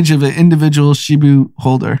 Average age of an individual Shibu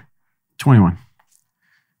holder, 21.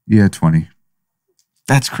 Yeah, 20.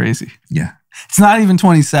 That's crazy. Yeah. It's not even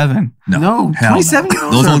 27. No, 27-year-olds.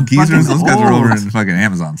 Those old geezers, those guys are over in fucking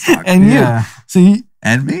Amazon stock. And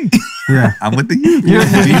and me. Yeah. I'm with the youth. He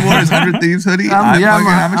wore his 100 Thieves hoodie. I'm a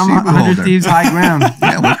Shibu holder. 100 Thieves high ground.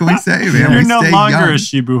 Yeah, what can we say, man? You're no longer a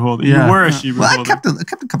Shibu holder. Yeah. You were a Shibu holder. I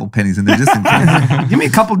kept a couple pennies in there just in case. Give me a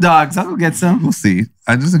couple dogs. I'll go get some. We'll see.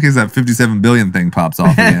 Just in case that 57 billion thing pops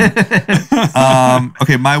off again.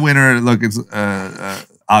 Okay, my winner, look, it's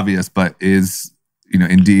obvious, but is,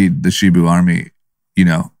 indeed the Shibu army,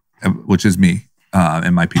 which is me.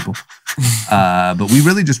 And my people, but we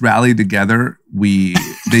really just rallied together. We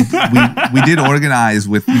did organize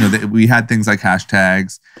with we had things like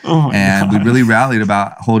hashtags, we really rallied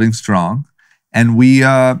about holding strong, and we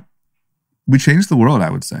changed the world. I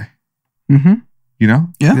would say, I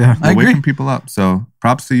agree. Waking people up. So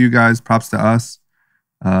props to you guys. Props to us.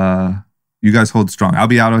 You guys hold strong. I'll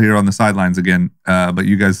be out here on the sidelines again, but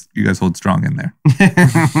you guys hold strong in there.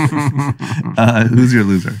 Who's your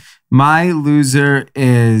loser? My loser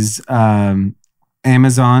is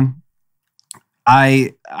Amazon.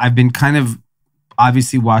 I've been kind of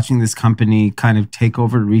obviously watching this company kind of take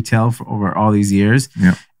over retail for over all these years.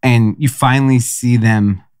 Yeah. and you finally see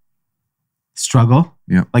them struggle.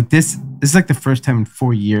 Yeah. Like this is like the first time in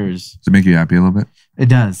 4 years. Does it make you happy a little bit? It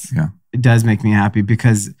does. Yeah. It does make me happy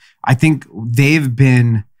because I think they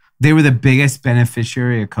were the biggest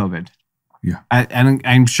beneficiary of COVID. Yeah. And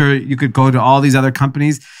I'm sure you could go to all these other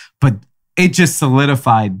companies, but it just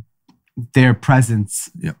solidified their presence.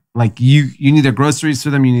 Yeah. Like you need their groceries for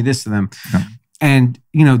them, you need this for them. Yeah. And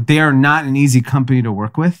they are not an easy company to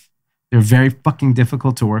work with. They're very fucking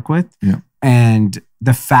difficult to work with. Yeah. And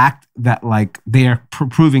the fact that like they are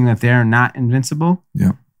proving that they are not invincible.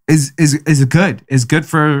 Yeah. Is good. Is good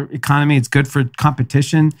for economy. It's good for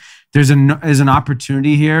competition. There's an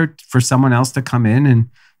opportunity here for someone else to come in and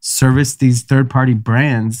service these third-party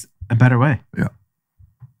brands a better way. Yeah.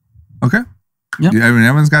 Okay. Yep. Yeah, I mean,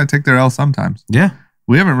 everyone's got to take their L sometimes. Yeah.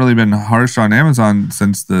 We haven't really been harsh on Amazon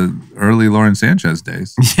since the early Lauren Sanchez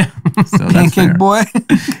days. Yeah. So that's Pancake fair. boy.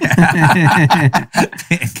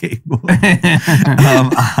 Pancake boy.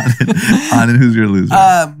 Anand, who's your loser?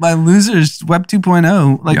 My loser's Web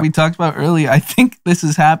 2.0. Like Yep. we talked about earlier, I think this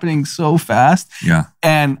is happening so fast. Yeah.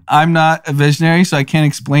 And I'm not a visionary, so I can't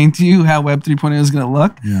explain to you how Web 3.0 is going to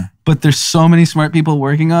look. Yeah. But there's so many smart people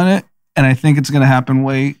working on it. And I think it's going to happen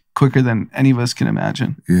way quicker than any of us can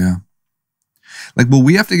imagine. Yeah. Like, will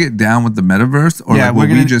we have to get down with the metaverse, or Yeah, like, will we're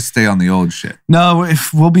we gonna- just stay on the old shit? No,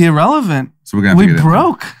 if we'll be irrelevant. So we're gonna have We to get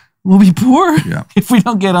broke. We'll be poor Yeah. if we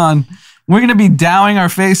don't get on. We're going to be dowing our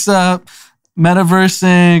face up, metaversing.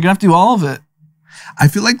 Going to have to do all of it. I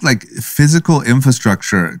feel like physical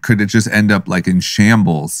infrastructure could it just end up like in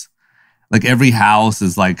shambles. Like every house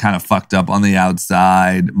is like kind of fucked up on the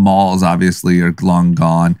outside. Malls obviously are long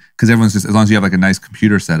gone because everyone's just, as long as you have like a nice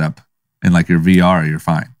computer setup and like your VR, you're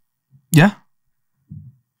fine. Yeah.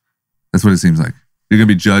 That's what it seems like. You're gonna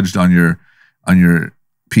be judged on your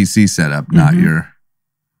PC setup, not your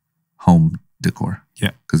home decor.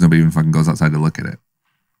 Yeah. Because nobody even fucking goes outside to look at it.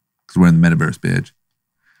 Because we're in the metaverse, bitch.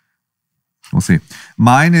 We'll see.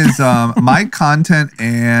 Mine is my content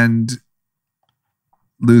and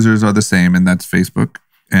losers are the same, and that's Facebook.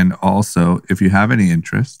 And also, if you have any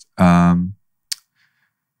interest, the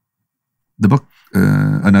book,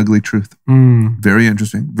 An Ugly Truth. Very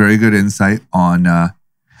interesting. Very good insight on...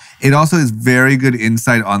 it also is very good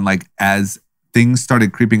insight on like as things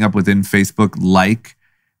started creeping up within Facebook, like,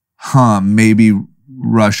 maybe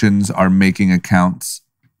Russians are making accounts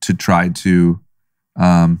to try to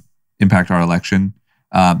impact our election.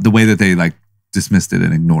 The way that they like dismissed it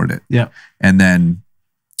and ignored it. Yeah. And then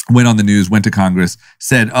went on the news, went to Congress,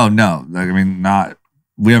 said, oh no, like, I mean,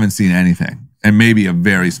 we haven't seen anything. And maybe a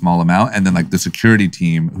very small amount. And then like the security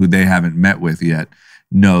team who they haven't met with yet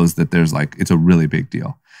knows that there's like, it's a really big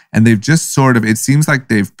deal. And they've just sort of, it seems like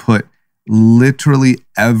they've put literally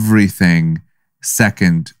everything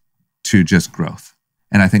second to just growth.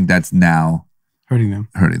 And I think that's now Hurting them.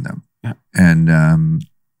 Yeah. And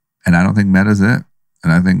I don't think Meta's it.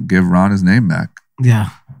 And I think give Ron his name back. Yeah.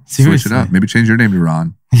 Seriously. Switch it up. Maybe change your name to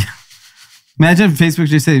Ron. Imagine if Facebook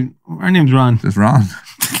just say, our name's Ron. Just Ron.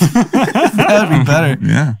 That would be better.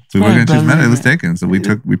 Yeah. So we're going to choose Meta. It was taken. So we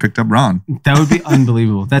picked up Ron. That would be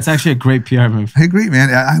unbelievable. That's actually a great PR move. I agree, man.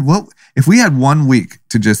 If we had 1 week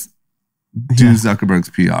to just do Zuckerberg's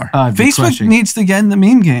PR. It'd be Facebook crushing. needs to get in the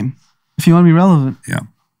meme game if you want to be relevant. Yeah.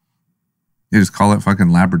 You just call it fucking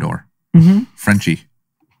Labrador. Frenchie.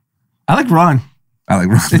 I like Ron. I like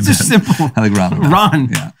Ron. It's just simple. I like Ron. Ron.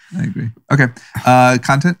 Yeah, I agree. Okay.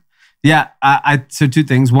 Content? Yeah. So 2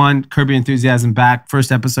 things. One, Curb Your Enthusiasm back.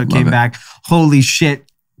 First episode came it. back. Holy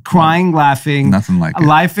shit. Crying, laughing. Nothing like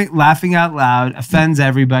it. Laughing out loud. Offends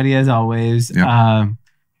everybody as always. Yeah.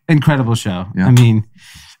 Incredible show. Yeah. I mean,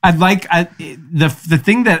 the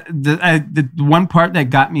thing that the one part that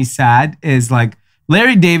got me sad is like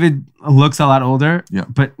Larry David looks a lot older, Yeah.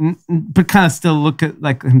 but kind of still look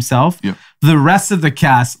like himself. Yeah. The rest of the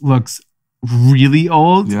cast looks really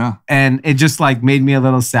old, Yeah. and it just like made me a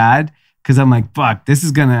little sad because I'm like, fuck, this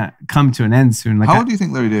is gonna come to an end soon. Like, How old do you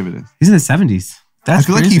think Larry David is? he's in his 70s. That's I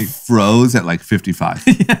feel crazy. like he froze at like 55.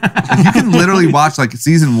 Like, you can literally watch like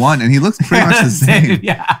season 1 and he looks pretty much the same.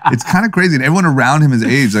 Yeah. It's kind of crazy. And everyone around him is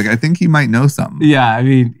age. Like, I think he might know something. Yeah, I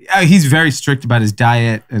mean, he's very strict about his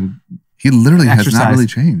diet and He literally has exercise. not really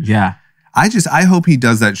changed. Yeah, I hope he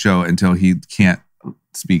does that show until he can't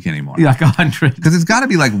speak anymore. like 100. Because it's got to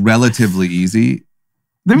be like relatively easy.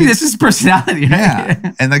 I mean, this is his personality, right?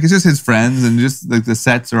 Yeah. And like, it's just his friends and just like the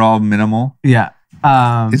sets are all minimal. Yeah.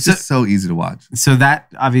 It's just so easy to watch. So that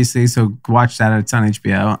obviously, so watch that. It's on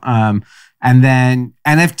HBO. And then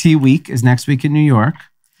NFT week is next week in New York.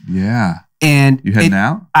 Yeah. And You heading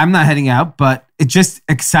out? I'm not heading out, but it's just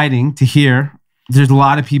exciting to hear There's a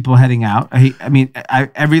lot of people heading out.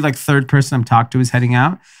 Every like third person I'm talked to is heading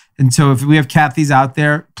out. And so if we have Kathy's out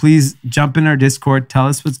there, please jump in our Discord. Tell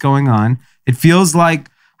us what's going on. It feels like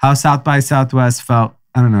how South by Southwest felt,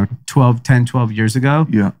 I don't know, 12 years ago.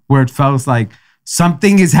 Yeah. Where it felt like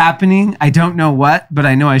something is happening. I don't know what, but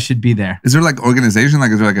I know I should be there. Is there like organization?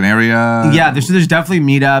 Like, is there like an area? Yeah, there's definitely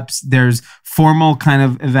meetups. There's formal kind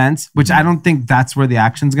of events, which I don't think that's where the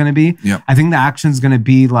action's going to be. Yep. I think the action's going to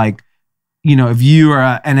be like, if you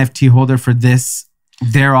are an NFT holder for this,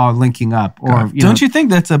 they're all linking up. Or Don't you think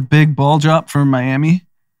that's a big ball drop for Miami?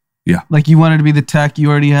 Yeah. Like you wanted to be the tech. You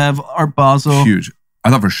already have Art Basel. Huge. I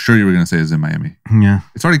thought for sure you were going to say it's in Miami. Yeah.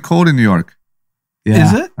 It's already cold in New York. Yeah.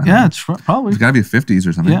 Is it? Yeah, it's probably. It's got to be 50s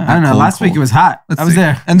or something. Yeah. I don't know. Cold, Last week it was hot. Let's I was see.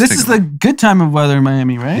 there. And this Take is a the good time of weather in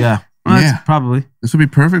Miami, right? Yeah. Well, Yeah. that's probably. This would be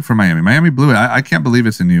perfect for Miami. Miami blew it. I can't believe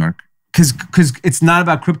it's in New York. Because it's not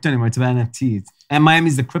about crypto anymore. It's about NFTs. And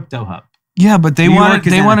Miami's the crypto hub. Yeah, but they New want York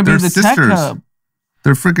is to be They're the tech sisters. hub.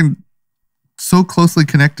 They're freaking so closely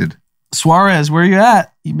connected. Suarez, where you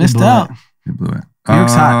at? You missed blew out. it. You blew it. New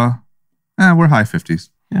York's hot. We're high 50s.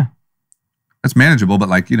 Yeah. That's manageable, but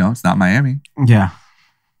it's not Miami. Yeah.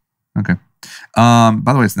 Okay. By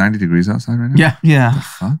the way, it's 90 degrees outside right now. Yeah. Yeah.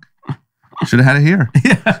 Fuck. Should have had it here.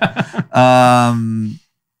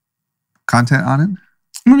 Content on it?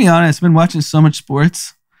 I'm gonna be honest. I've been watching so much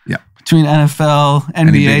sports. Yeah. Between NFL,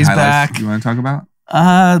 Any big NBA's highlights back. you want to talk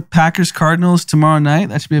about? Packers Cardinals tomorrow night.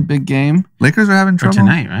 That should be a big game. Lakers are having For trouble.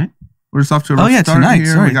 tonight, right? We're just off to a rough start tonight.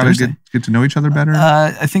 here. Sorry, we got to Thursday. get to know each other better.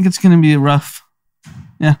 I think it's gonna be a rough.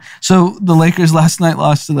 Yeah. So the Lakers last night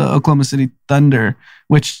lost to the Oklahoma City Thunder,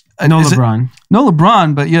 which No is it- LeBron. no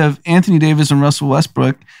LeBron, but you have Anthony Davis and Russell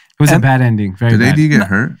Westbrook. It was a And- bad ending. Very Did bad. AD get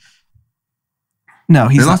hurt? No,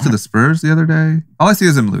 he's They lost not. to the Spurs the other day. All I see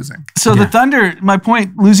is him losing. So Yeah. the Thunder, my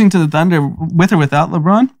point, losing to the Thunder with or without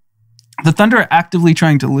LeBron, the Thunder are actively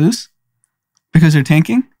trying to lose because they're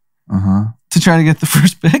tanking Uh-huh. to try to get the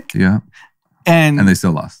first pick. Yeah. And And they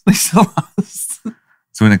still lost. they still lost.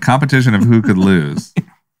 So in a competition of who could lose,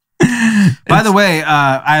 By the way,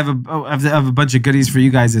 I have a bunch of goodies for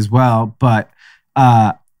you guys as well. But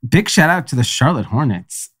big shout out to the Charlotte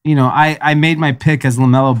Hornets. I made my pick as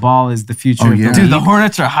LaMelo Ball is the future Oh, of yeah. the Dude, league. the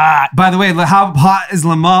Hornets are hot. By the way, how hot is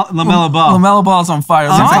LaMelo Ball? LaMelo Ball's on fire.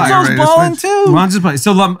 On fire, Lonzo's ready to balling switch. too. Lonzo's playing.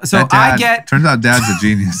 So that I dad, get turns out dad's a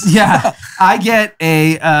genius. yeah, I get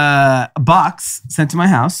a box sent to my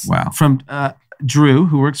house. Wow. From Drew,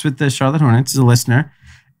 who works with the Charlotte Hornets, is a listener.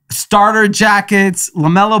 Starter jackets,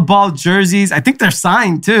 LaMelo Ball jerseys. I think they're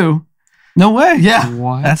signed too. No way. Yeah,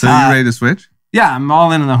 What? That's So hot. you ready to switch? yeah. I'm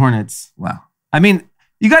all in on the Hornets. Wow. I mean,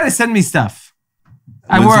 you got to send me stuff.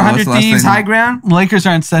 I What's wore the- 100 what's the last Thieves thing- high ground. Lakers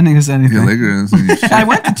aren't sending us anything. Yeah, Lakers. I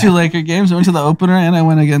went to 2 Laker games. I went to the opener and I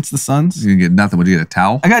went against the Suns. You get nothing. Would you get a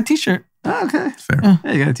towel? I got a t-shirt. Oh, okay. It's fair. Yeah.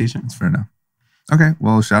 Yeah, you got a t-shirt. It's fair enough. Okay.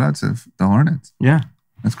 Well, shout out to the Hornets. Yeah.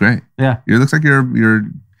 That's great. Yeah. It looks like your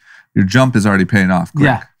jump is already paying off. Quick.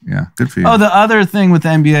 Yeah. Yeah. Good for you. Oh, the other thing with the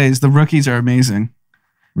NBA is the rookies are amazing.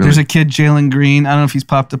 Really? There's a kid, Jalen Green. I don't know if he's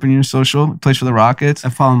popped up in your social. He plays for the Rockets. I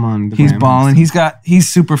follow him on the He's gram. balling. He's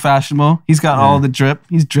super fashionable. He's got all the drip.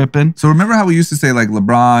 He's dripping. So remember how we used to say like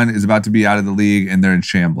LeBron is about to be out of the league and they're in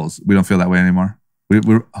shambles. We don't feel that way anymore.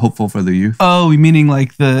 We're hopeful for the youth. Oh, meaning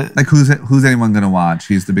like the. Like who's anyone gonna watch?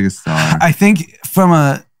 He's the biggest star. I think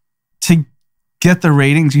to get the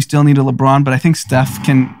ratings, you still need a LeBron, but I think Steph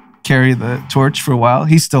can carry the torch for a while.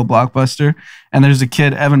 He's still blockbuster. And there's a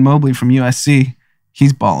kid, Evan Mobley from USC.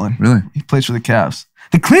 He's balling. Really? He plays for the Cavs.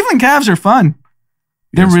 The Cleveland Cavs are fun.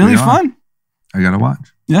 They're Yes, really we are. fun. I gotta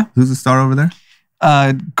watch. Yeah. Who's the star over there?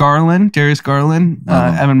 Garland, Darius Garland,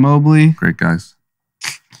 Love him. Evan Mobley. Great guys.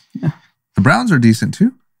 The Browns are decent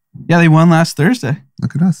too. Yeah, they won last Thursday.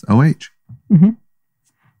 Look at us. OH. Mhm.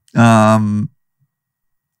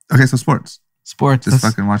 Okay, so sports. Sports. Just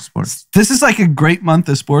fucking watch sports. This is like a great month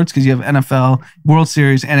of sports because you have NFL, World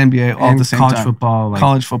Series, and NBA all And at the same college time. football, like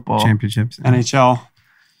College football. championships. NHL.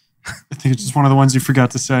 I think it's just one of the ones you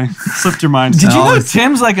forgot to say. Slipped your mind. Did you know it's-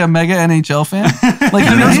 Tim's like a mega NHL fan? Like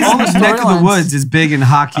he knows all the His neck of the storylines. woods is big in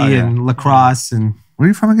hockey Oh, yeah. and lacrosse and Where are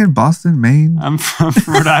you from again? Boston, Maine? I'm from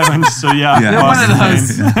Rhode Island, so yeah. Yeah. one of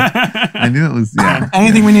Boston, those. Maine. I knew it was, yeah.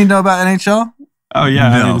 Anything we need to know about NHL? Oh yeah,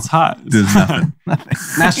 I No. mean it's hot. It's There's hot. nothing.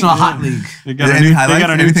 National Hot League. They got, Any they highlights? got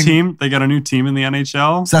a new Anything? team. They got a new team in the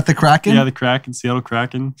NHL. Is that the Kraken? Yeah, the Kraken, Seattle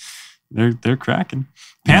Kraken. They're cracking.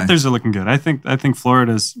 Panthers are looking good. I think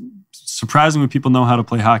Florida's surprising when people know how to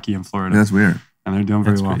play hockey in Florida, That's weird. and they're doing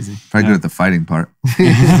very That's well. crazy. Probably good at the fighting part. Would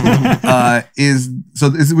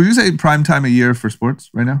you say prime time of year for sports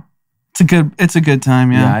right now? It's a good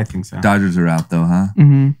time, Yeah, yeah. I think so. Dodgers are out though, huh?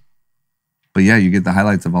 Mm-hmm. But yeah, you get the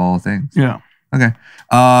highlights of all things. Yeah. Okay.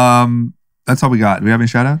 That's all we got. Do we have any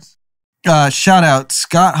shout outs? Shout out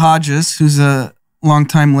Scott Hodges, who's a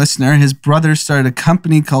longtime listener. His brother started a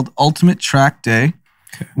company called Ultimate Track Day,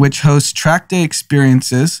 which hosts track day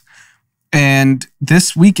experiences. And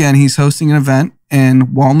this weekend, he's hosting an event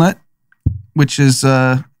in Walnut, which is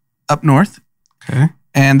up north. Okay.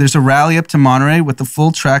 And there's a rally up to Monterey with the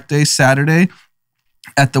full track day Saturday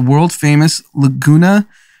at the world famous Laguna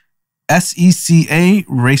SECA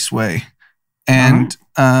Raceway. And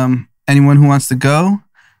anyone who wants to go,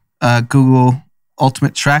 Google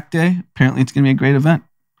Ultimate Track Day. Apparently, it's going to be a great event.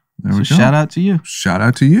 There we go. Shout out to you. Shout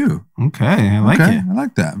out to you. Okay, I like it. I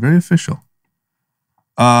like that. Very official.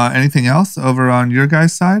 Anything else over on your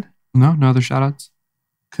guys' side? No other shout outs.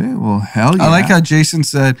 Okay, well, hell yeah. I like how Jason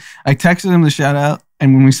said, I texted him the shout out.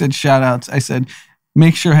 And when we said shout outs, I said,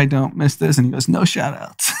 make sure I don't miss this. And he goes, no shout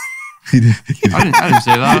outs. He did. I didn't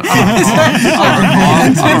say that.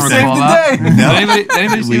 I don't recall that. Did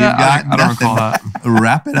anybody see that? I don't recall that.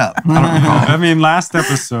 Wrap it up. I don't recall. I mean, last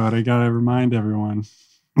episode, I got to remind everyone.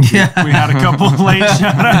 Yeah. We had a couple of late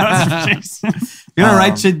shout outs for Jason. You gotta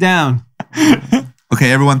write shit down. Okay,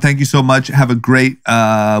 everyone, thank you so much. Have a great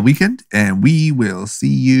weekend, and we will see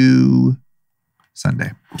you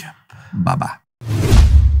Sunday. Yeah. Bye-bye.